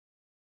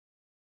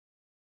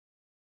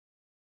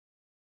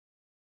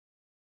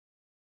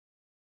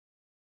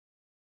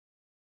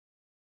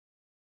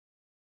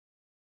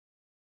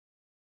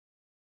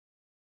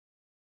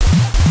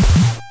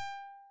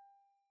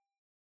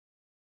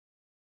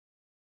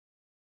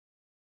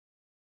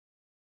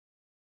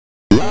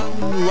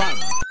 Round 1.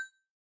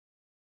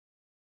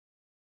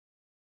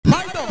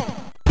 Fight on!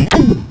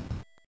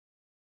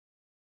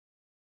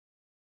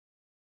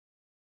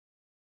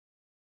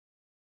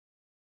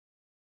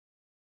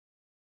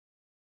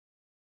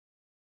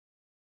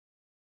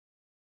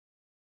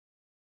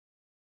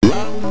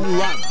 Round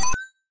 1.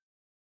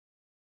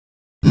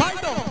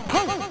 Fight on!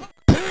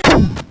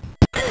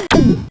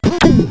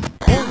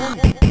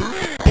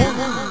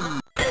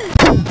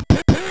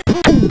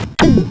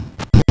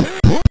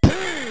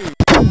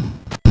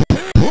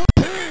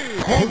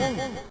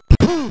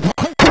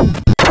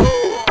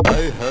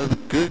 I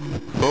have good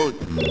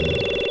fortune.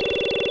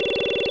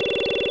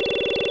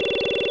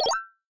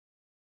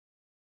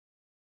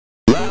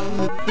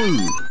 Round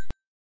 2.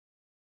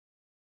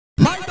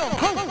 Fight on!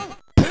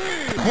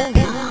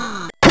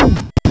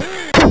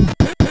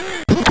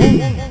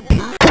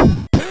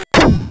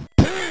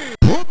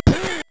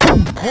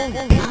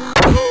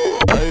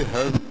 I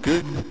have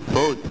good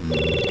fortune.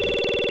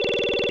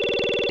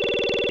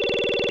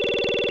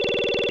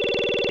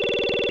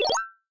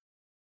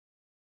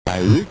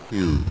 I wish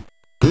you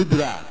good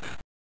luck.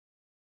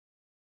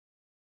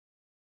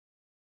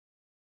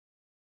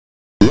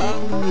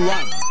 Round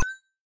 1.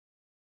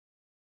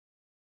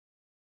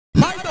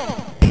 Fight on!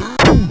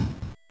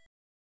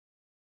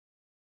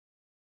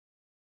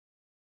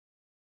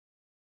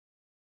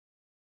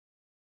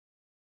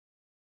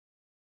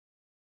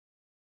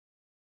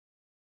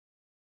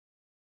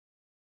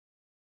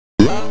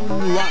 Round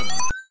 1.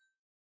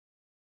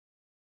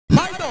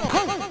 Fight on!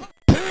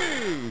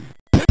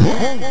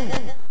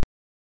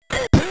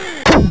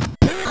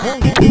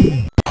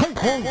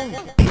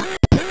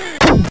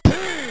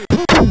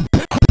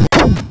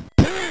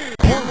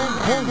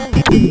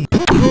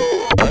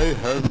 I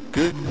have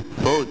good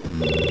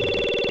fortune.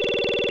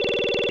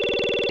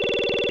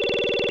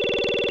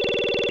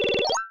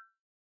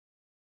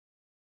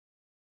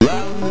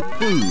 Round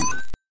 2.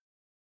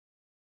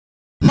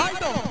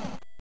 Fight on!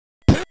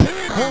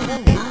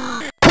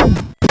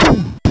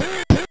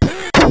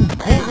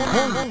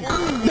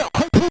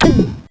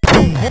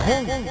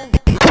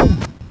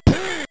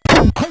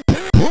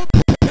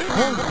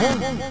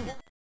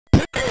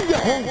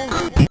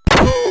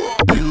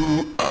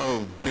 You are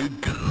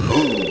big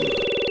fool.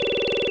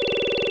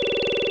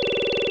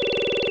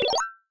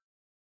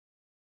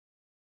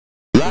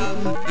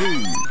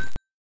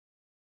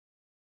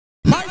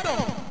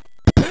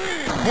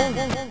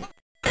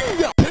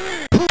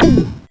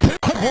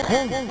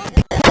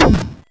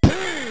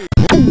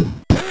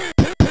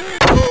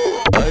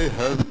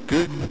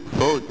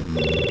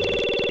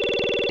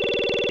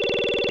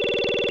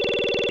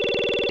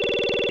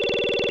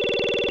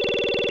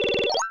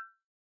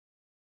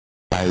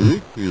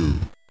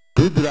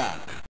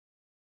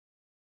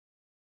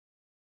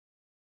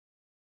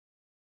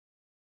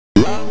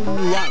 Round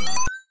one.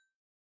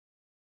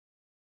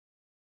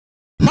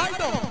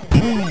 Fight on!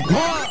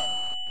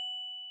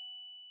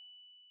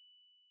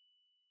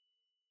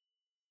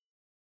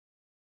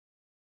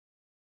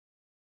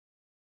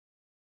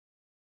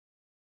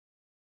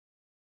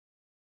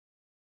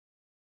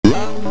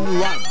 Round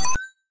one.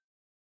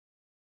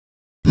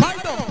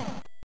 Fight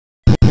on!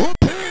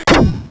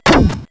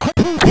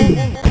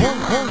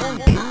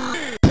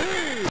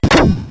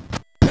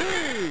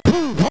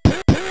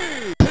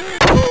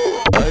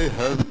 I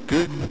have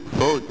good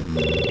fortune.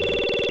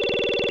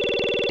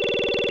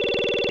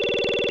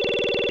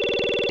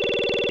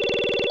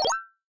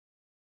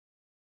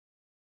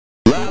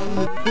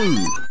 Round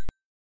two.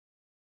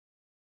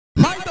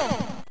 Fight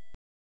on!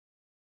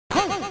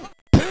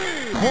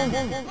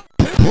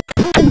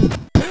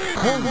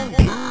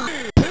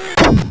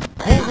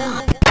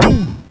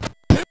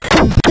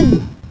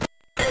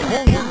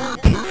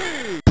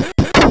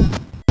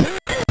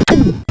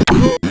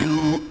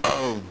 You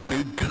are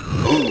big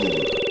fool.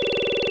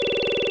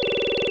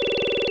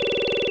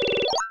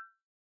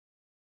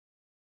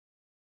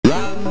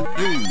 Round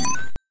three.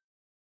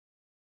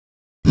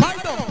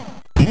 Fight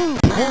on!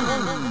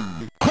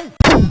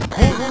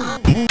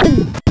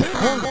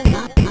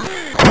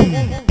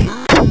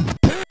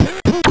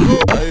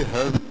 I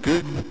have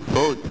good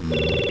fortune.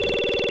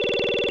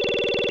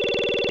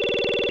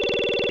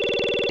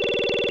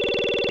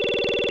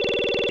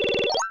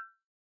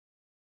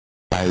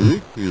 I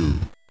wish you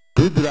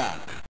good luck.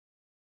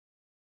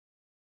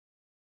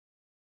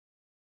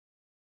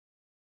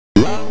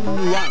 Round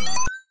one.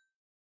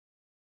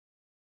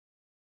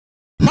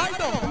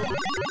 Fight on!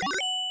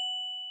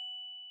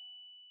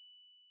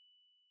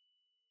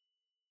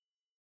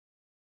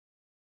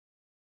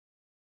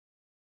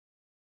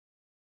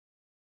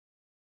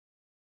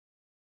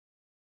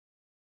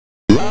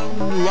 Round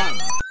one.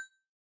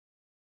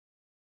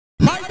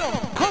 Fight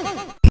on!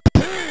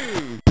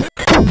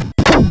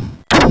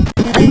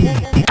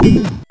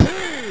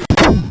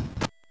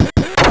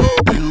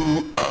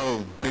 You are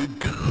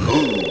big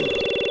fool.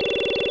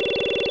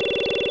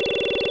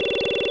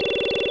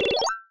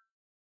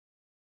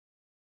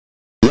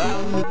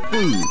 Round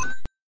two.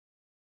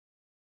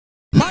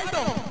 Fight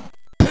on!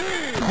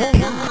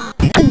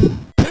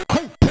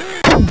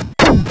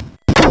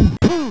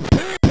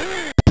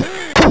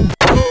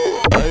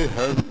 I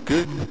have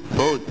good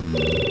fortune.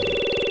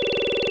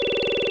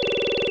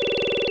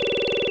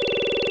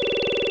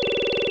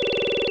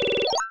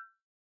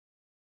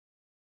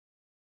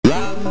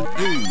 Round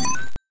three.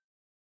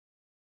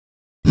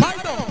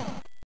 Fight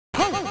on!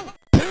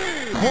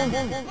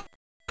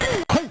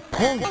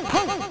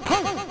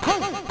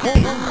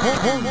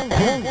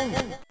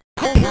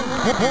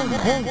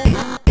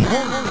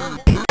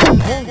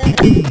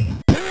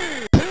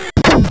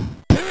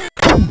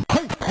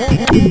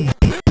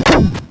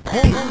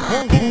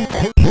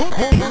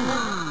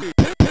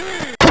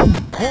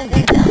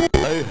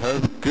 I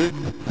have good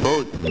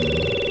fortune.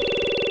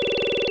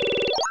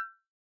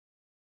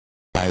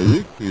 I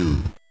wish you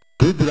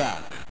good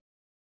luck.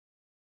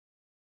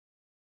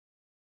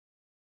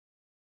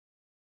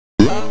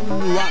 Round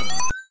one.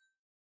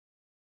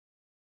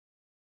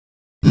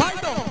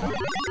 Fight on!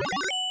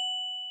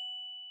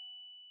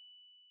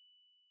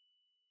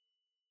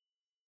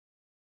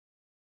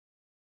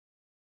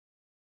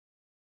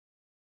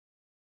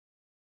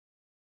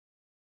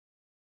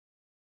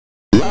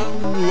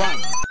 Round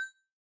one.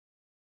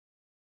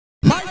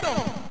 Fight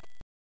on!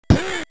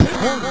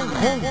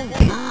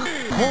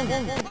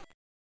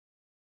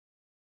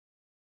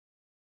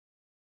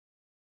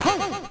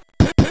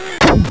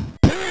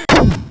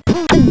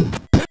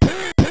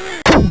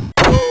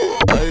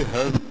 I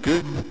have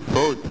good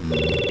fortune.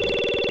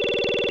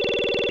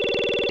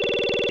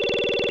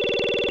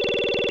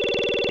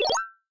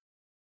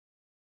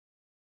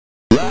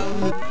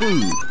 Round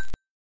two.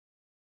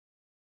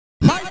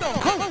 Fight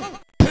on!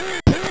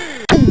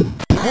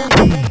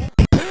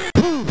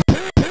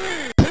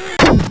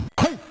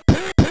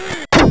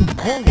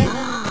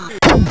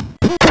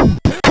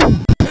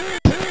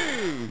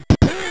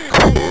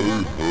 I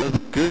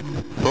have good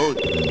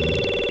fortune.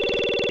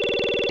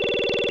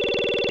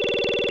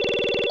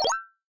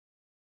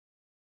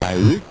 I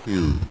wish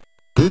you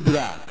good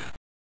luck.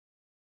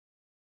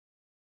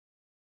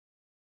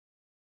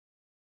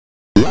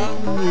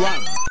 Round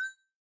one.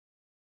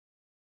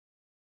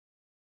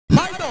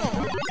 Fight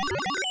on!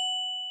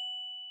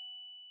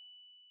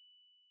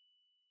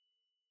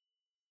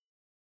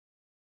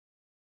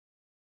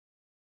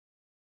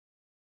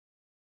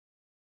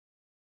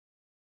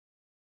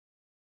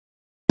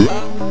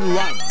 Round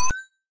one.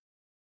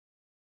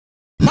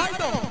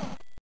 Fight on!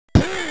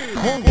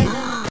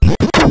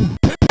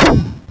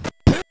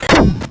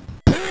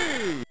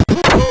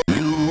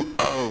 You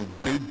are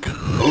big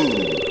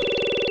fool.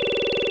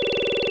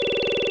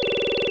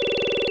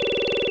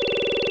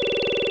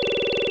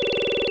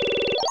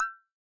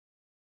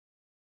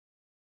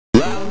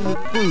 Round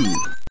two.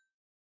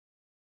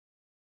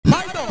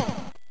 Fight on!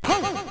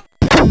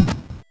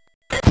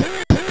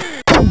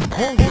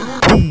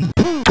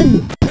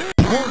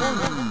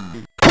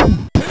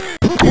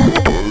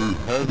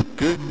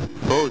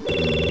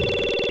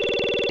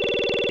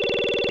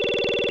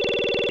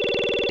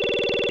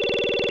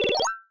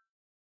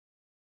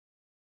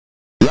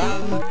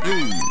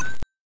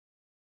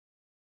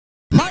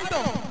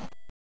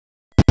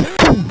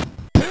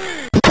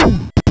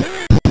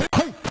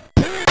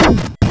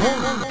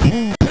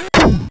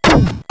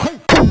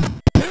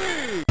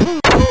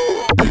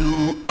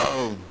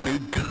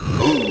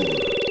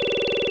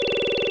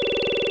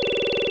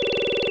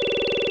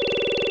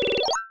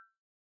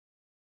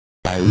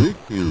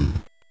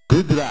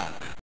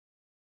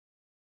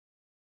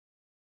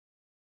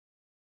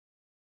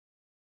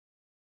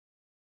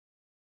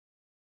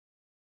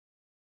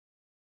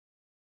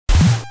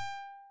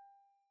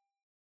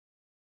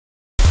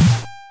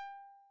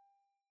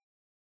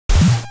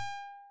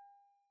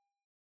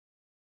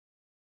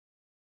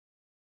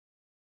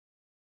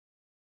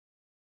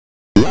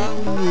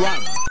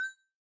 one.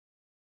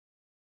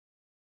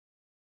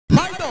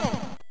 Fight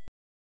on.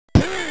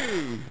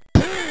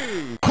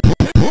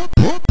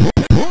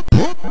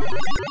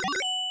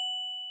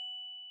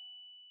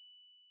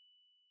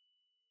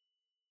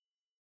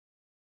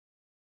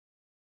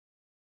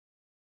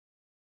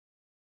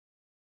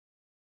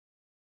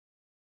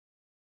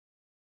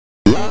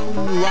 Round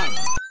one.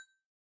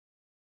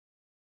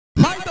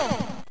 Fight on.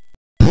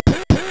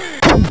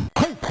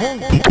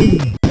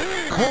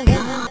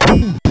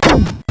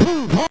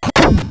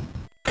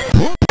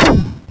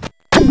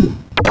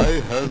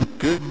 I have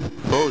good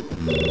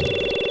fortune.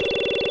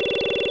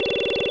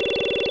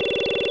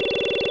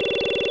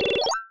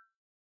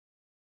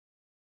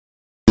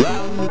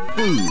 Round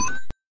two.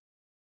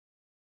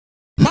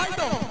 Fight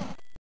on.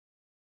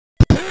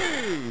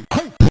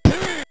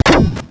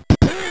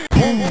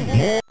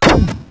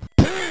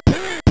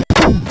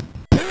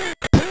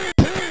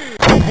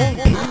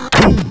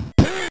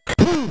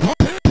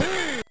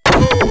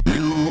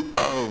 You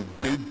are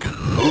big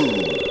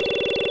fool.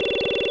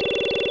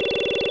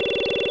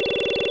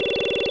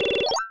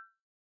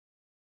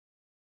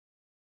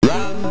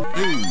 Round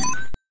three.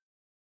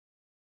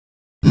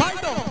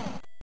 Fight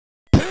on.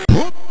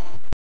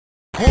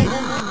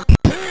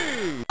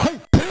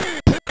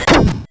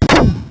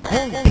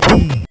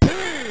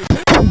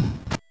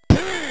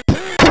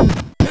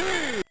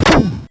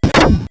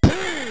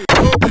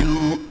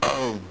 You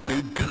are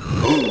big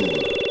fool.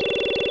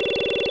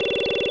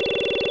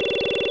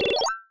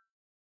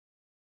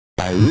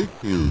 I wish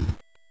you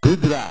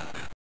good luck.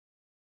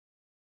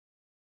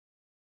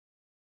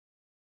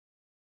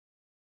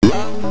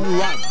 Round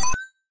one.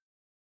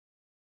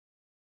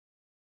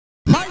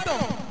 Fight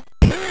on.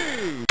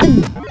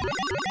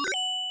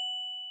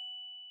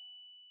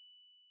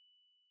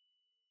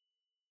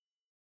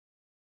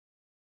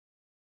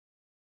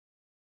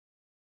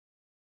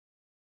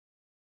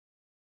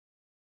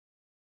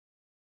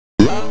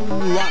 Round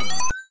one.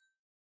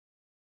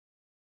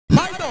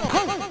 Fight on.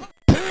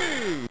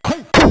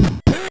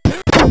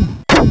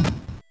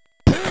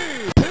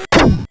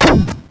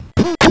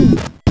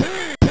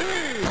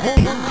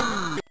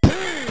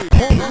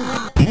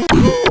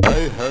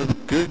 I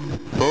have good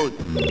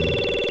fortune.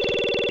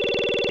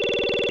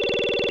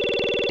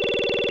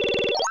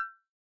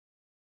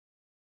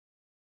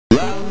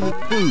 Round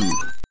two.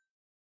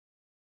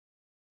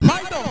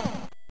 Fight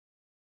on.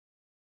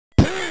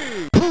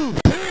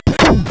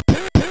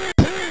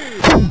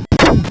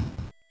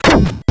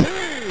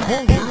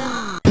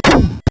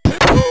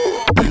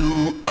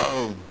 You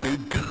are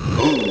big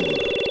fool.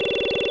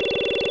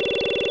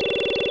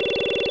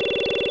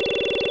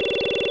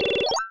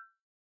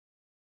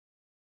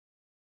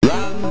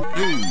 Round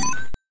three.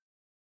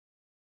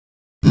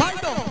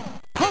 Fight on.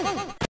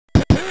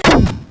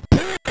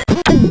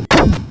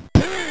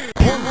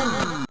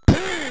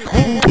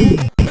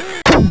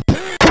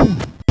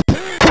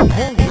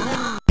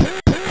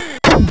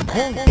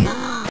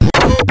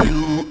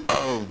 You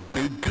are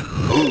big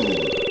fool.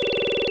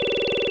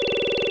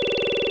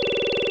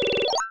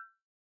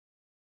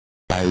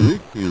 I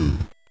wish you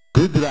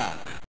good luck.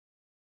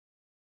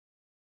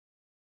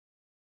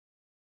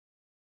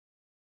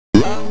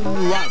 Round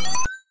one.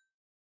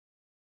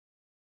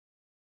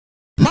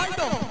 Fight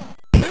on.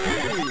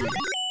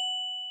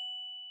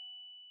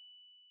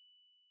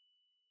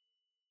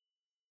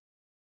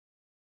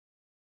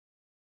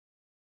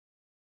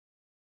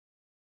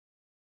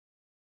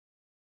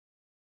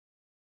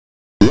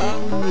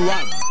 Round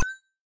one.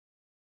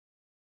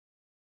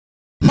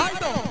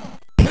 Fight on.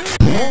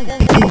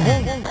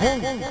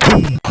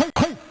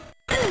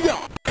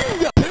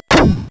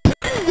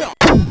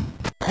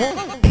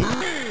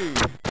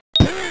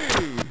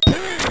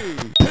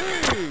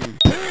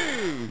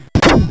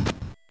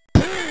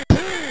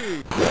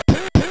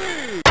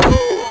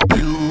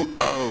 You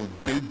are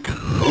big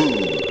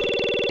fool.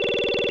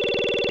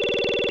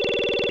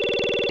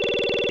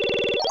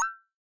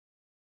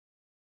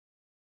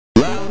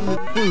 Round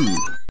two.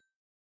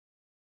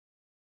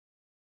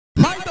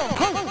 Fight on.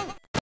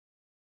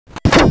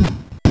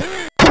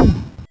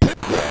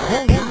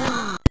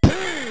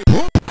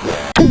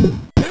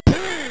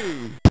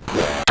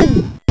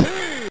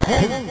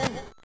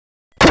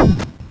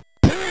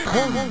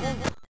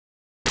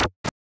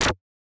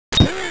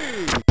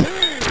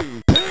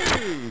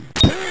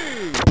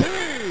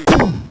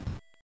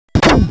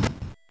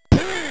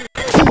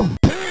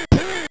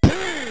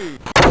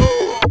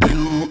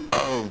 You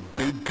are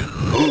big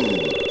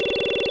fool.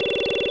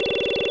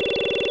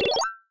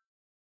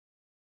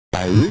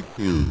 I wish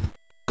you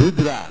good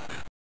luck.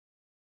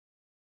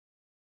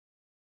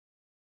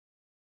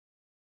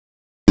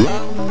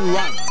 Round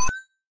one.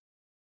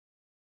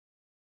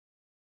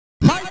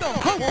 Fight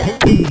on.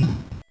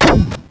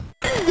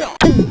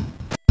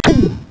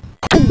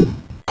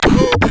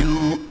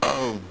 You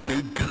are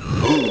big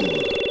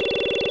fool.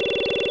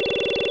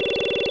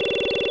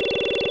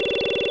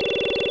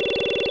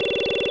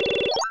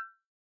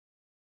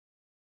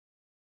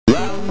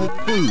 Round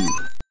two.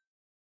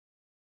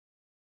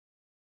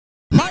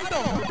 Fight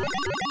on.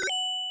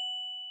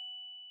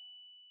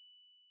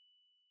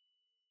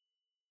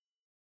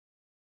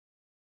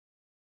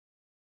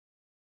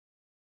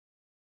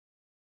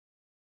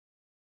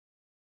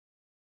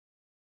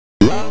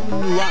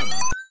 one.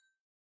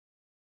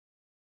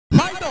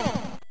 Fight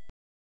on!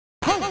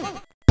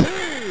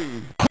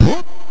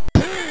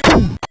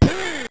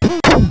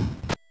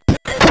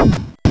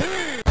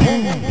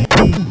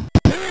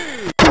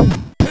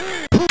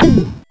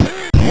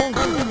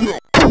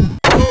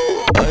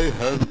 I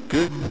have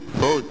good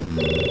fortune.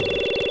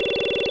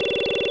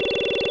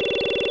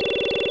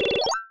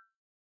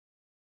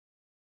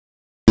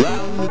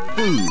 Round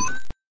two.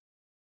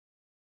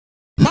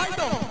 Fight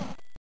on!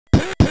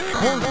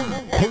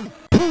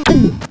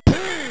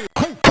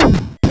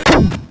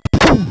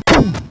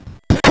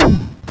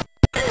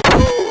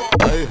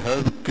 I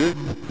have good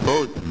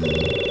fortune.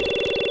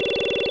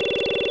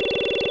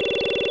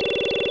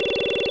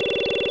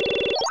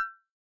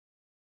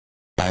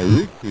 I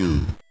wish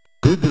you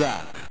good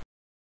luck.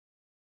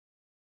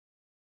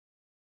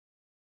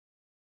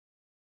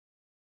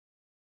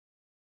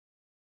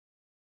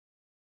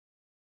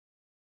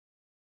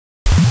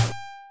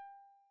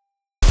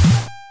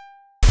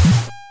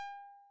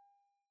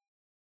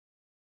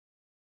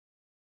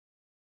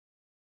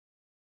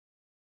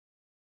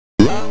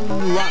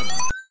 Round one.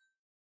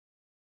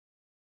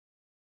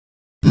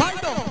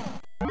 Fight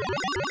on!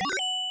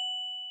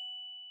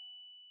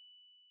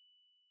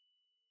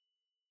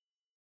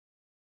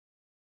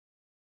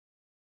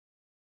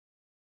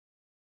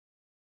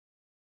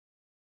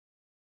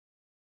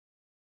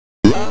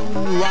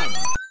 Round one.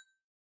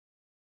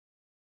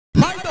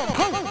 Fight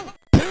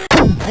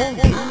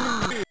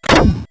on!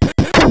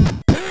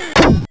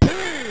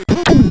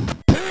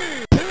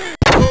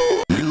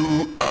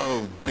 You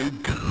are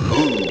big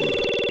fool.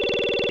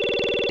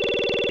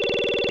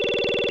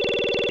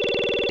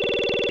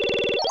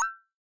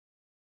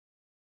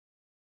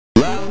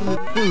 Round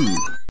two.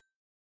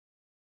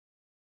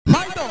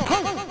 Fight on!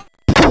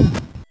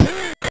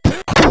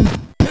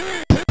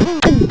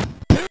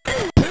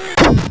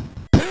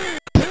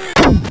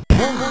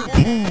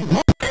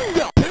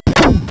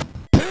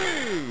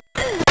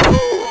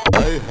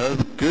 I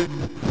have good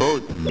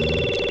fortune.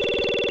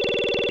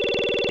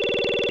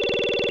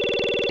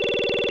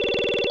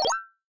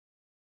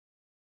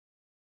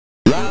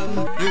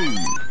 Round three.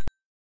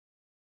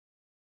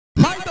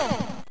 Fight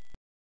on!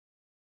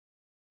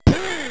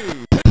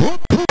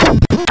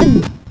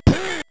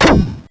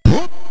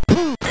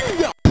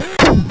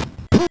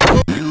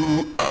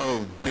 You are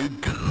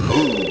big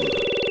fool.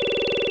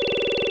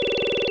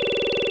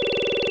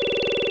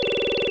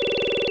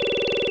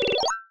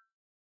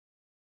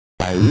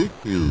 I wish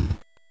you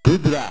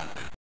good luck.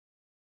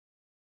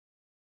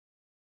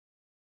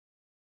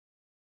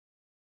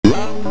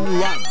 Round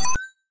one.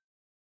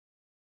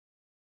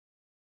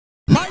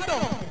 Fight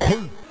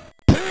on!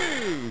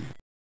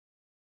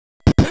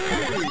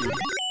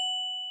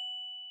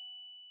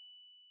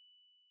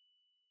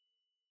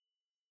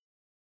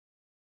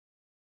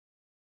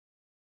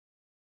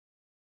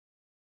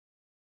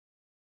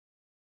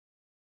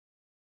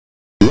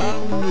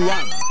 Round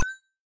one.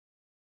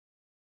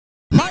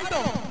 Fight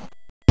on!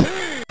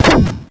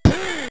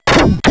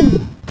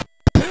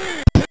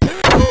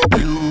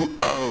 You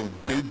are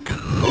big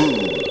fool.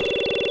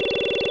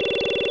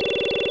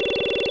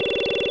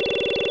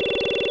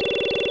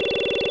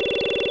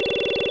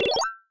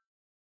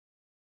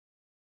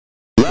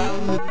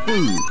 Round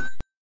two.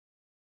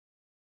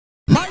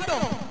 Fight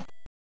on!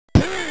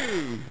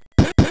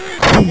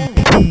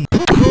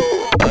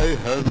 I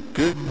have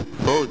good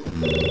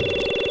fortune.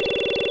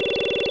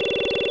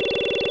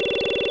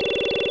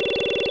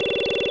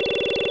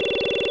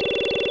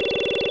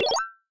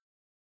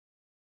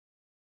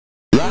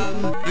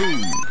 Round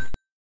three.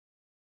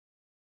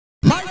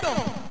 Fight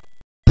on!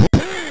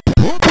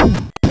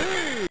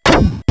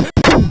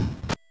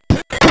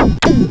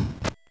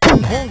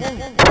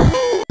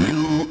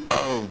 You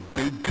are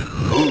big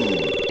fool.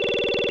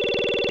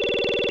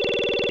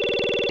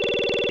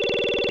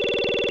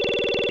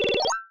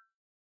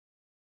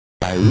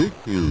 I wish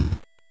you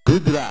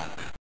good luck.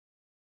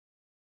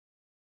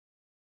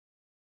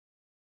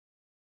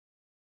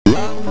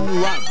 Round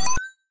one.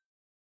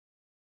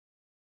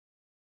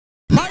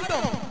 Fight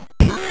on!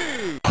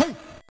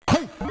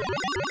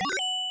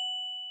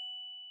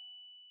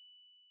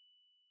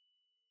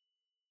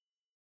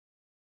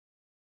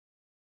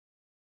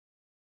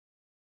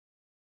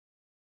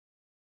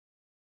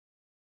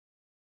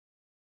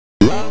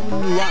 Round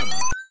one.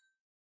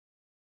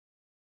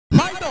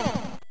 Fight on!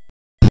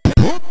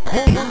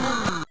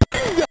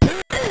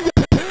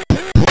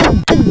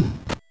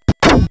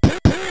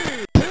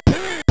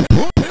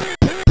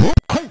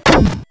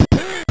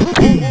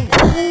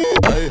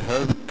 I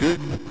have good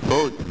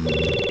fortune.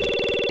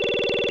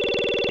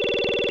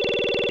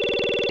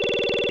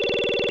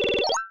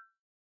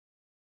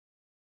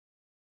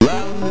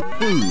 Round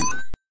two.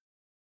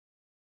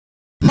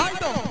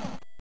 Fight on!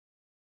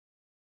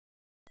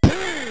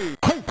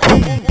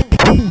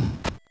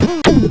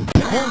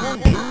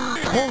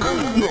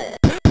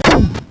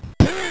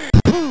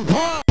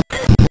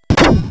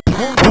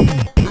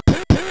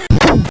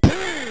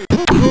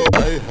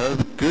 I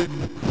have good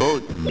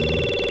fortune.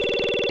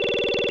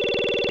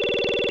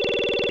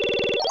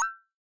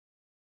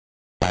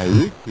 I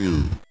wish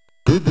you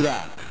good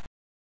luck.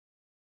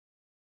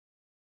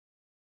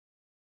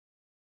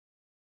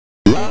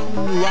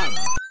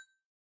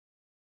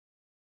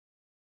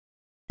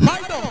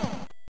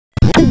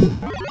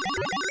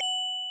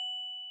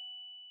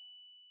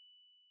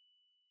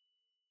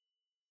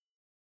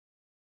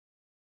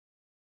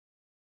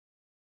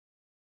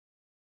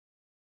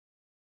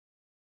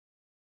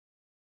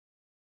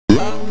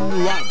 Round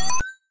one.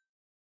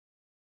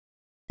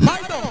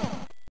 Fight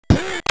on!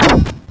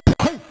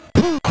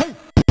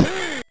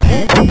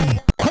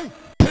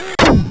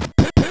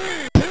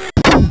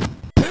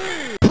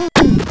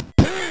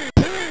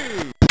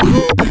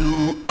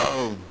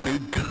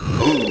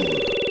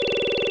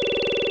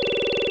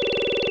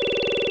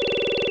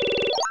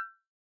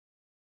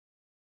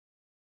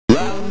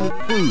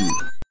 Round two.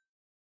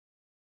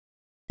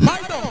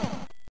 Fight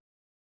on!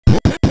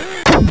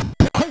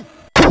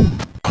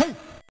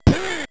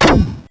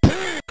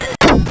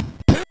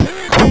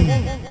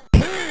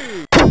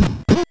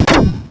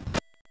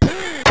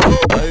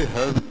 I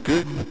have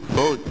good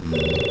fortune.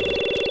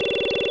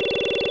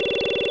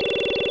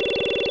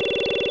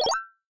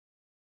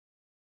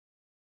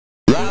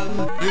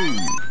 Round three.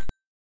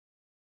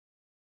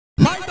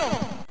 Fight on!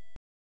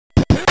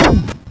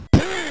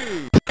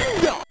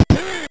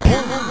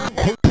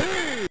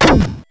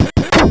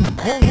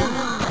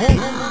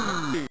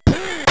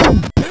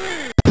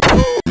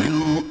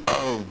 You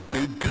are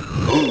big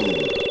fool.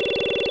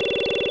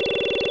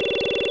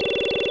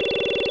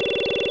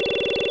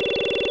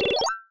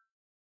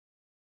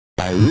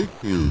 I wish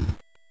you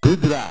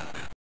good luck.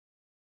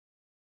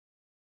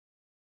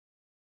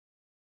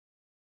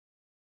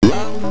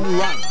 Round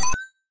one.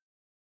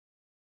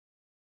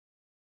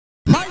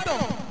 Fight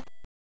on!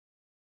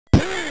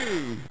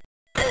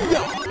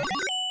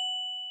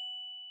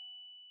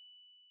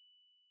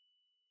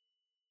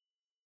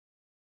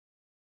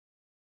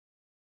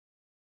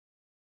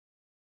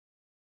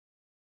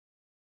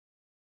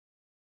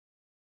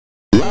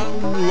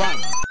 Round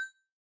one.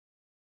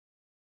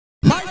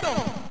 Fight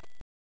on!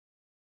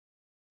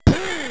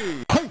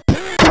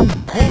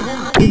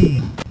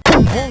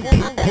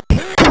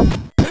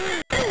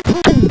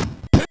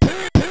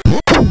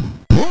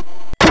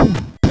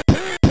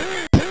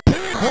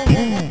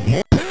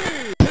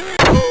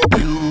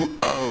 You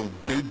are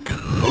big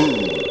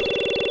fool.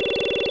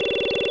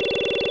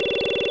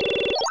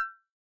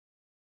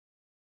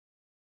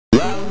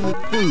 Round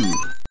two.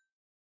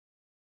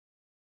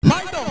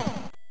 Fight on!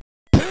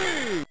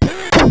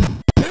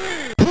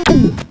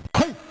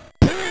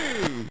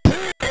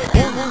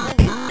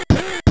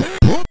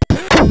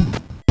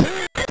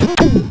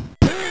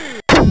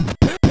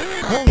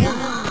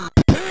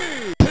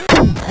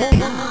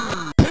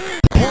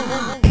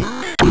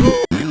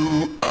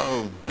 You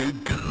are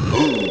big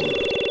fool.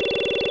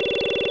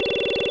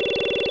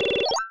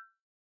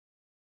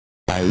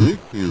 I wish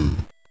you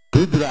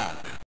good luck.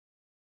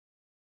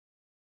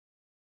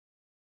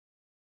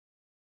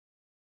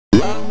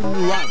 Round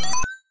one.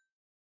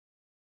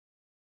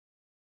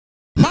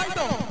 Fight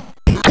on!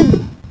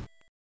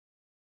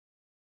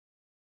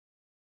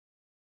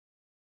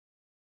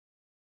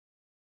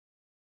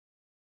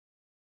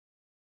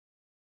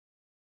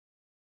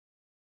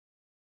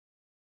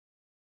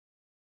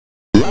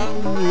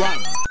 Round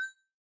one.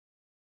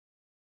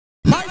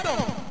 Fight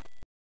on!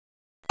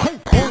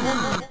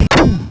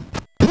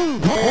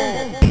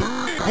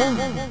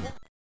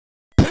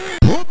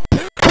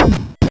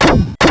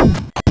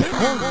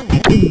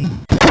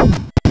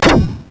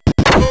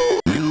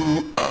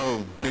 You are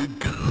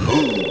big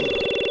fool.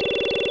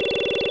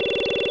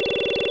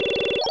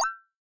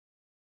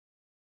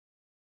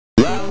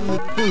 Round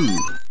two.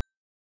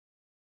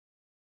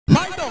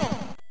 Fight on!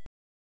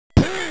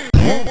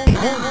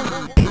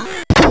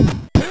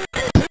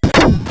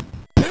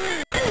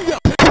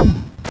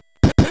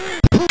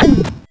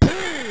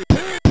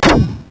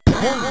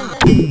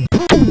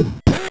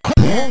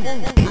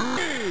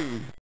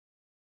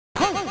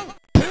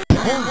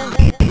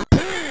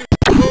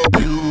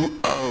 You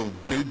are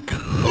big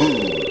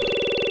fool.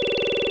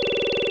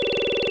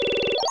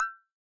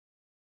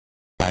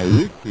 I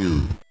wish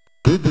you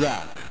good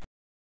luck.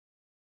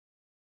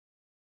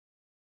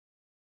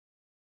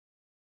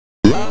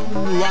 Round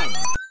one.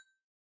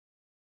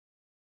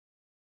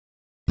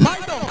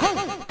 Fight on!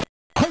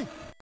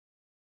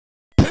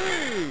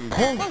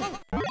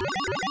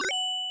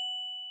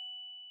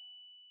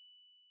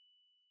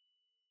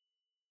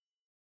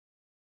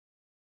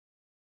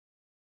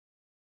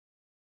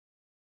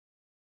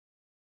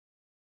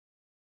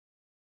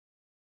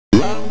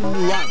 Round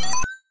one.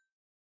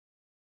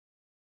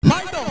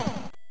 Fight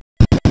on!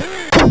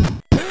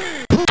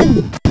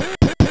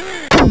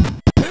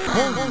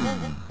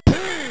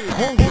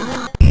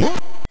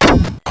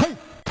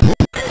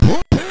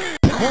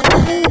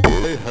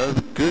 I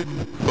have good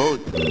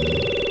fortune.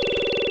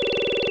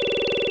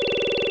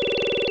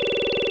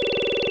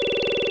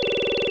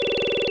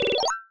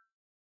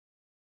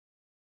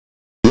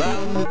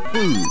 Round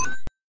two.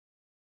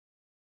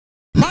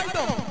 Fight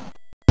on!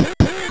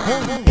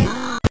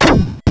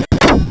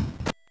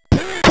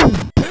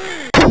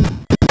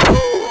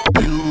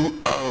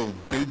 You are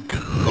big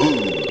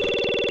fool.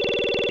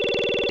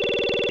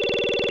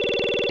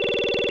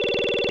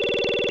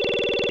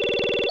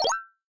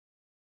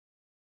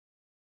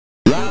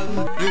 Round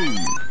three.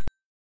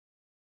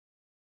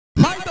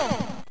 Fight on!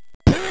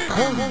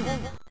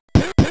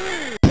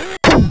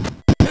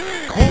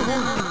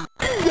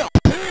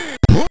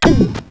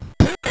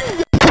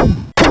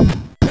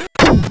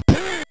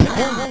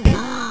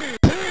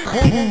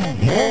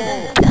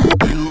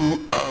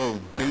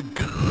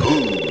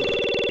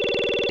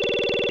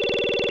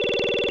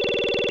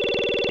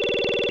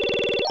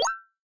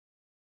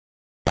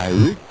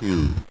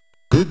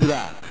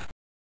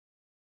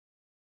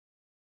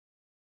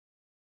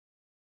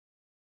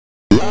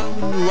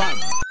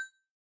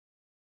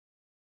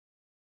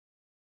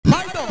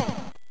 My dog.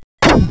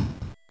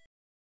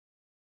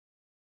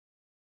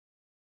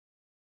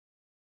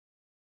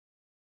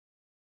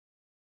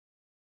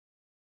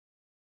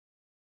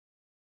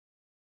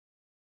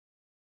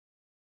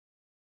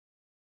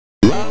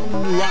 Round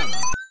one.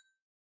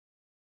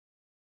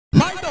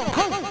 My dog.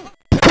 Come.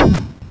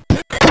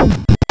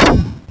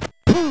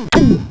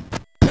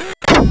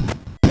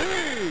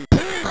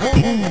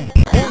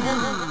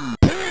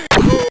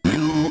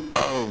 You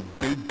are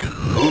big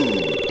fool.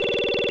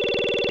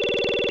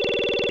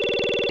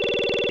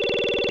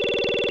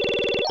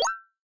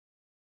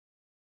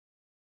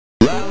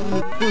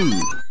 Round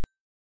two.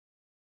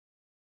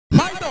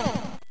 My dog.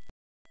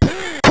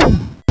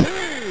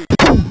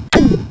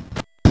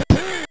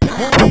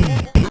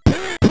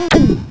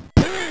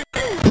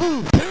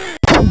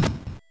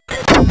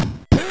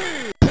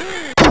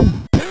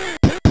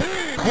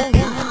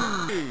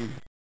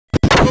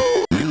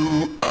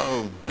 You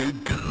are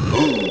big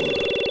fool.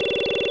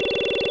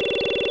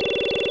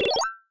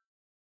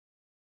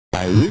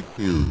 I wish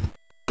you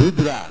good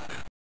luck.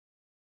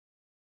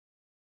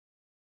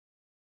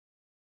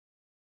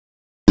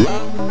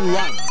 Round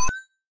one.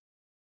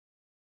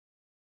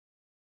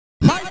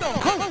 My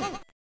dog. Come.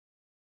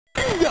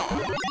 Yeah.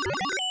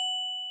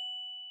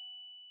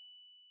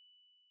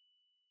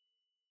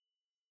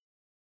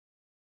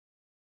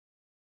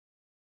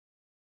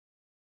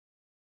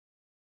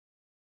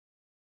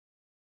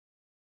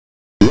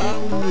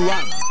 Round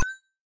one.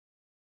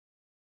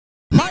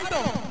 My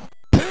dog.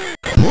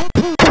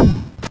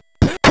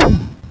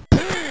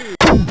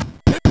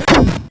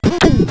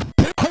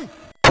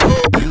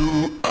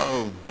 You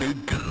are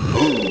big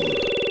fool.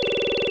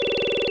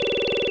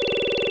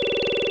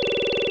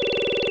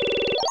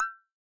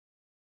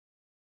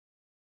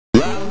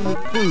 Round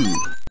two.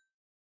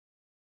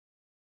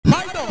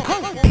 My dog.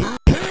 Come.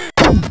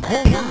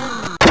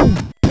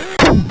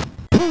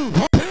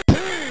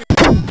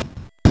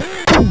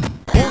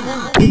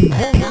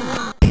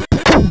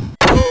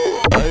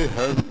 I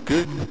have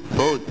good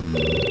fortune.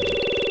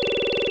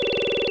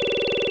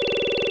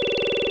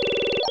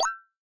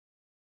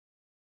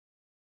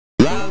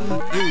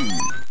 Round three.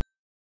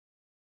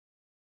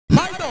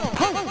 My dog.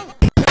 Come.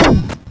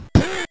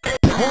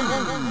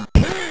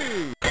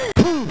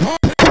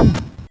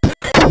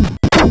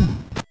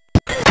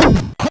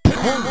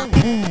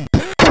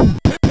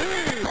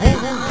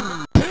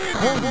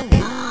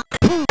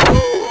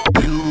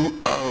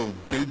 You are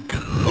big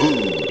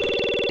fool.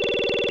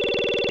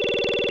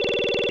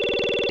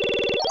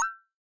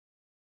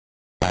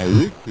 I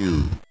wish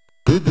you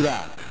good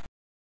luck.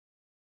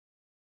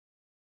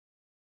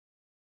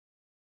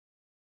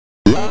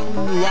 Round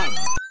one.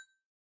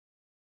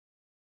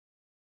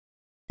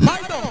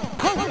 My dog.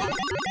 Come.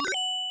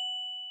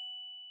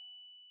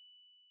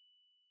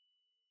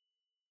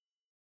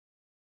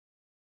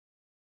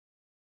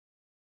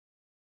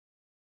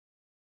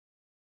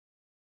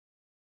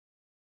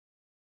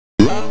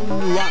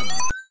 Round one.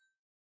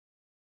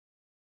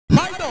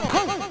 My dog.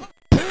 Come.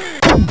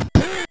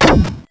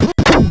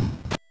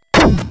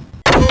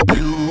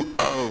 You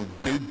are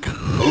big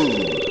fool.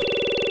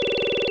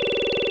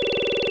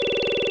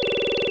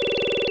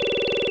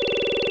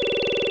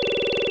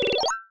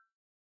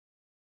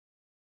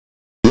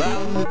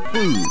 Round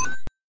two.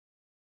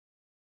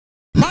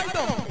 My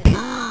dog.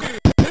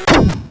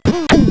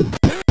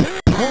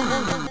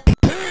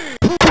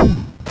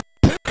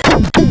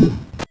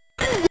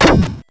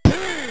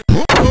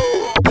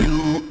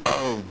 You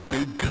are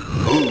big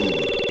fool.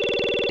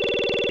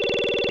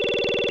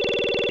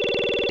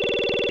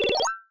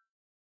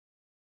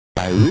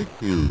 I wish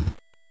you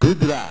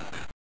good luck.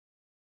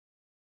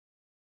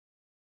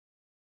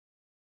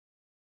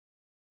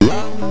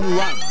 Round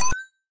one.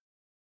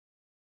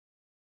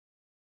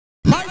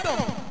 My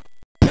dog.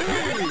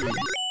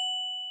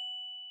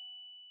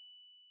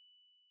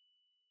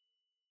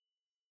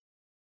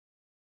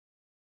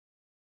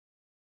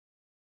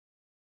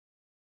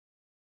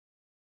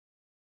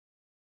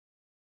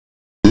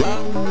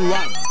 Round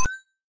one.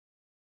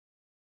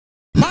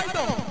 My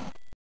dog.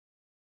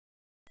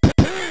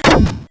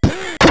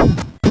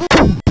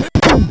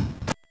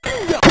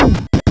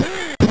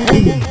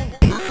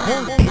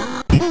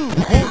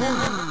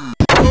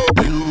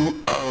 You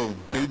are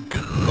big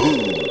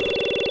fool.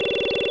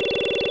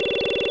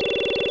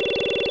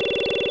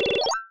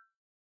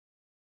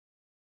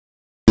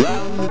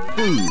 Round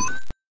two.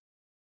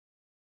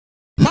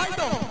 My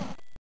dog.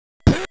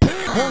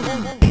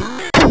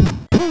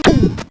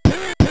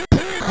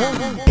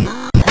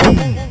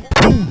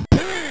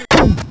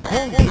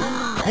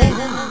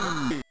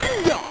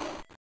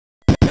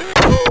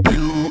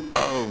 You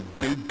are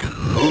big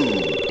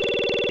fool.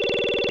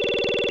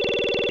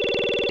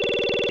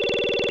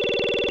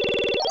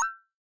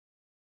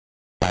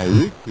 I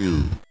wish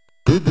you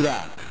good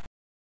luck.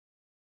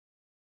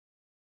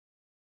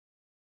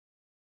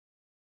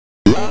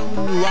 Round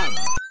one.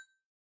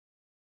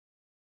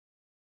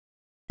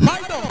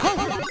 My dog.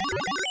 Come.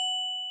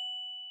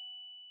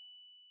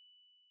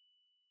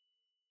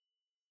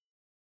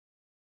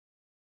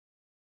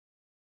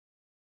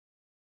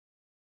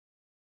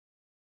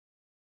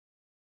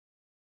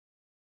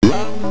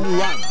 Round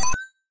one.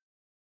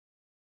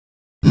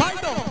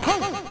 Fight on!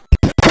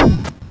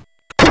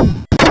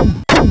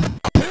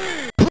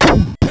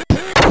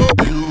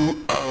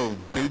 You are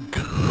big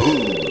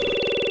fool.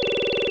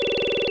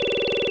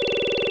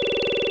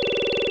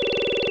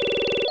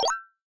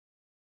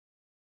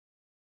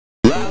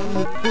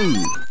 Round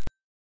two.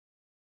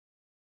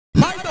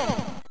 Fight on!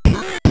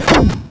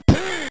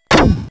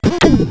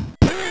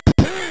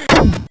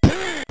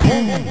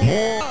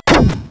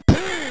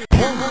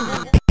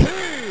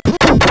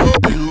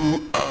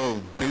 You are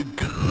big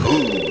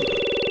fool.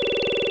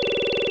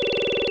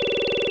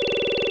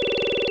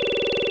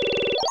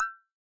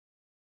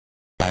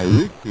 I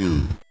wish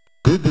you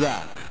good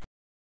luck.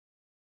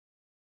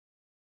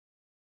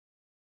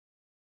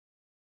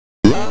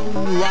 Round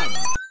one.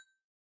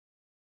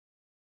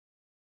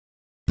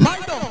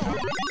 Fight on!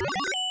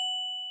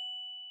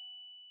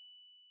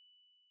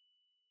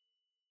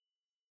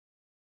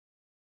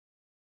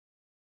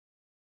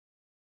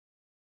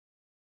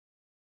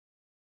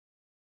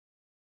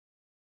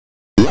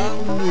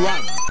 Round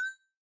one.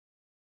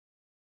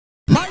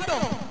 Fight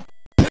on!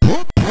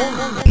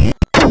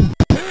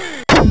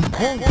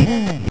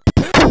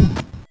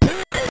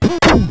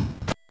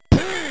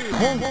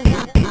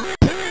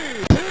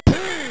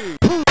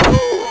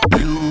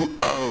 You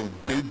are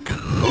big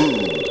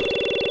fool.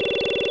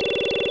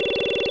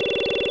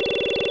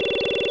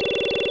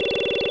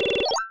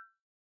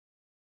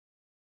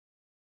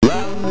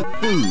 Round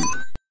two.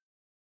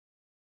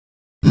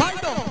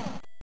 Fight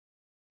on!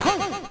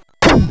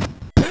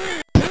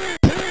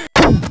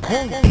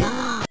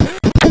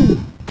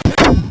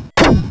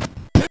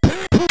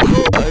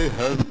 I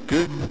have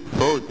good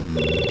fortune.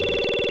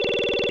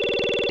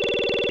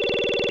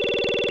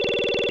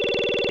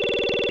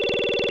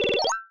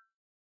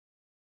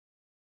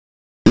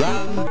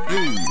 Round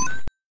three.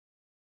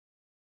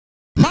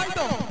 Fight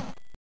on!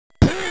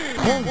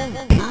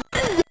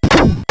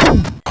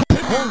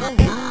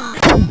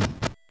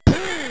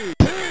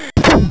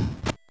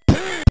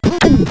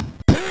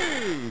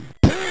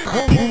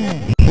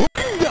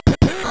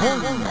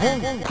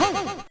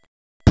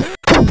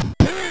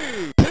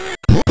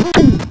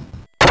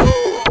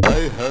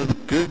 I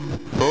have good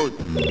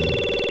fortune.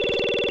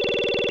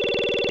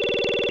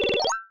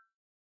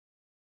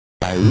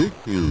 I wish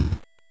you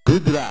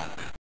good luck.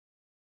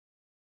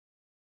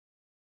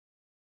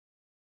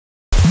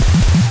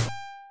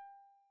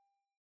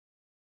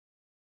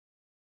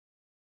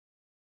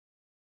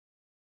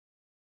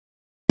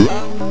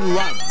 Round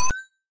one.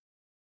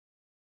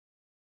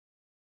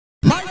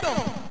 Fight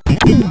on!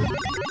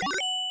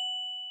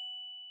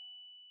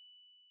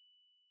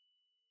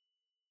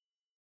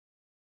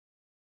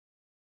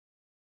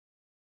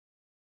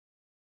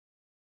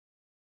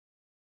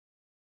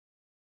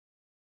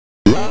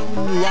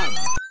 Round one.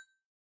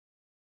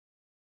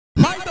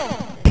 Fight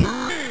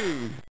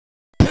on!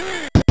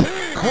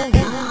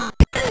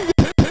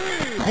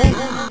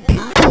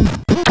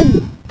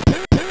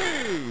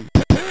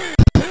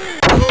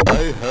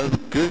 I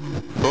have good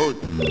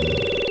fortune.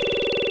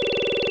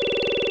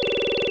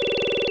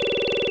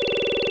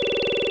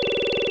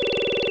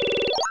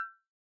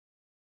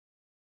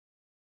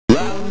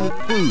 Round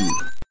two.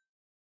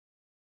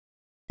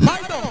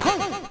 Fight on!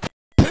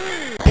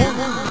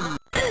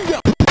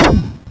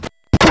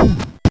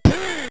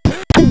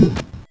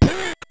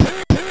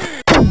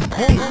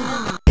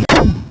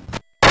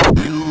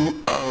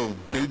 You are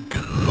big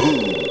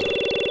fool.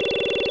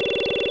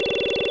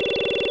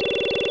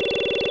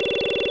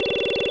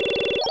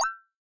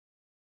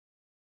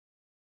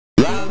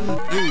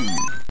 Round three.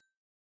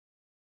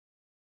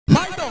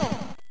 Fight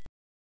on!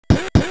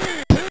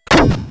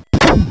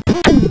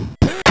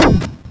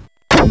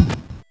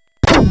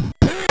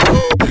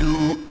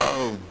 You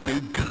are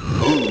big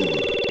fool.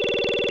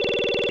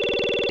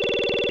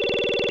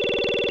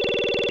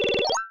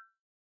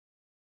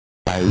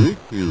 I wish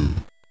you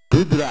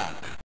good luck.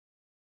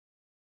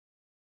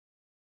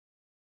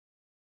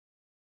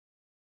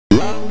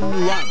 Round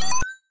one.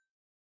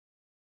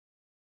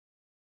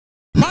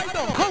 Fight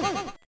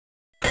on!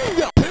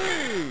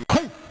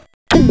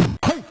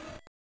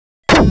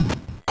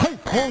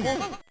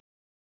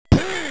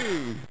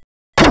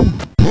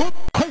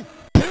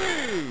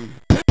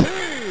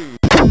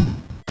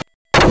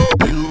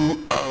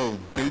 You are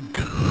big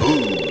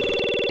fool.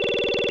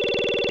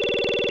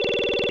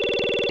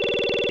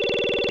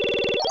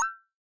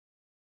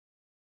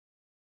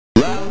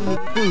 Round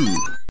two.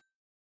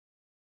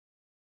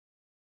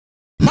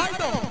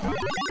 Fight on!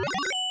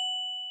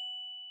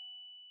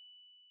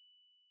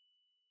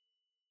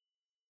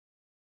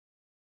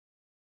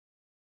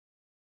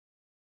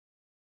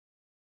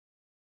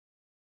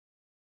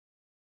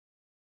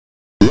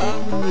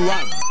 Round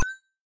one.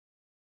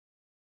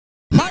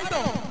 Fight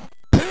on!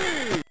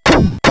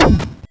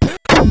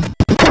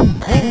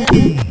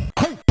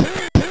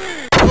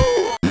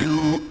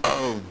 You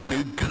are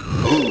big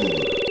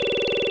fool.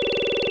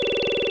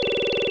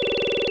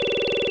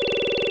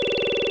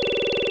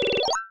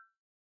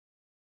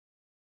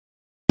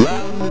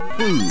 Round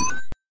two.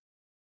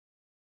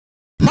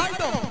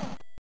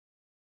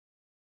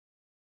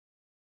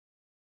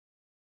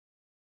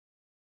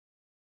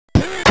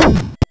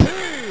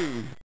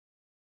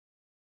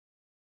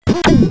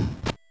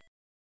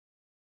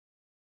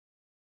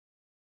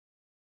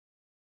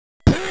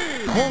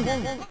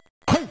 Hey,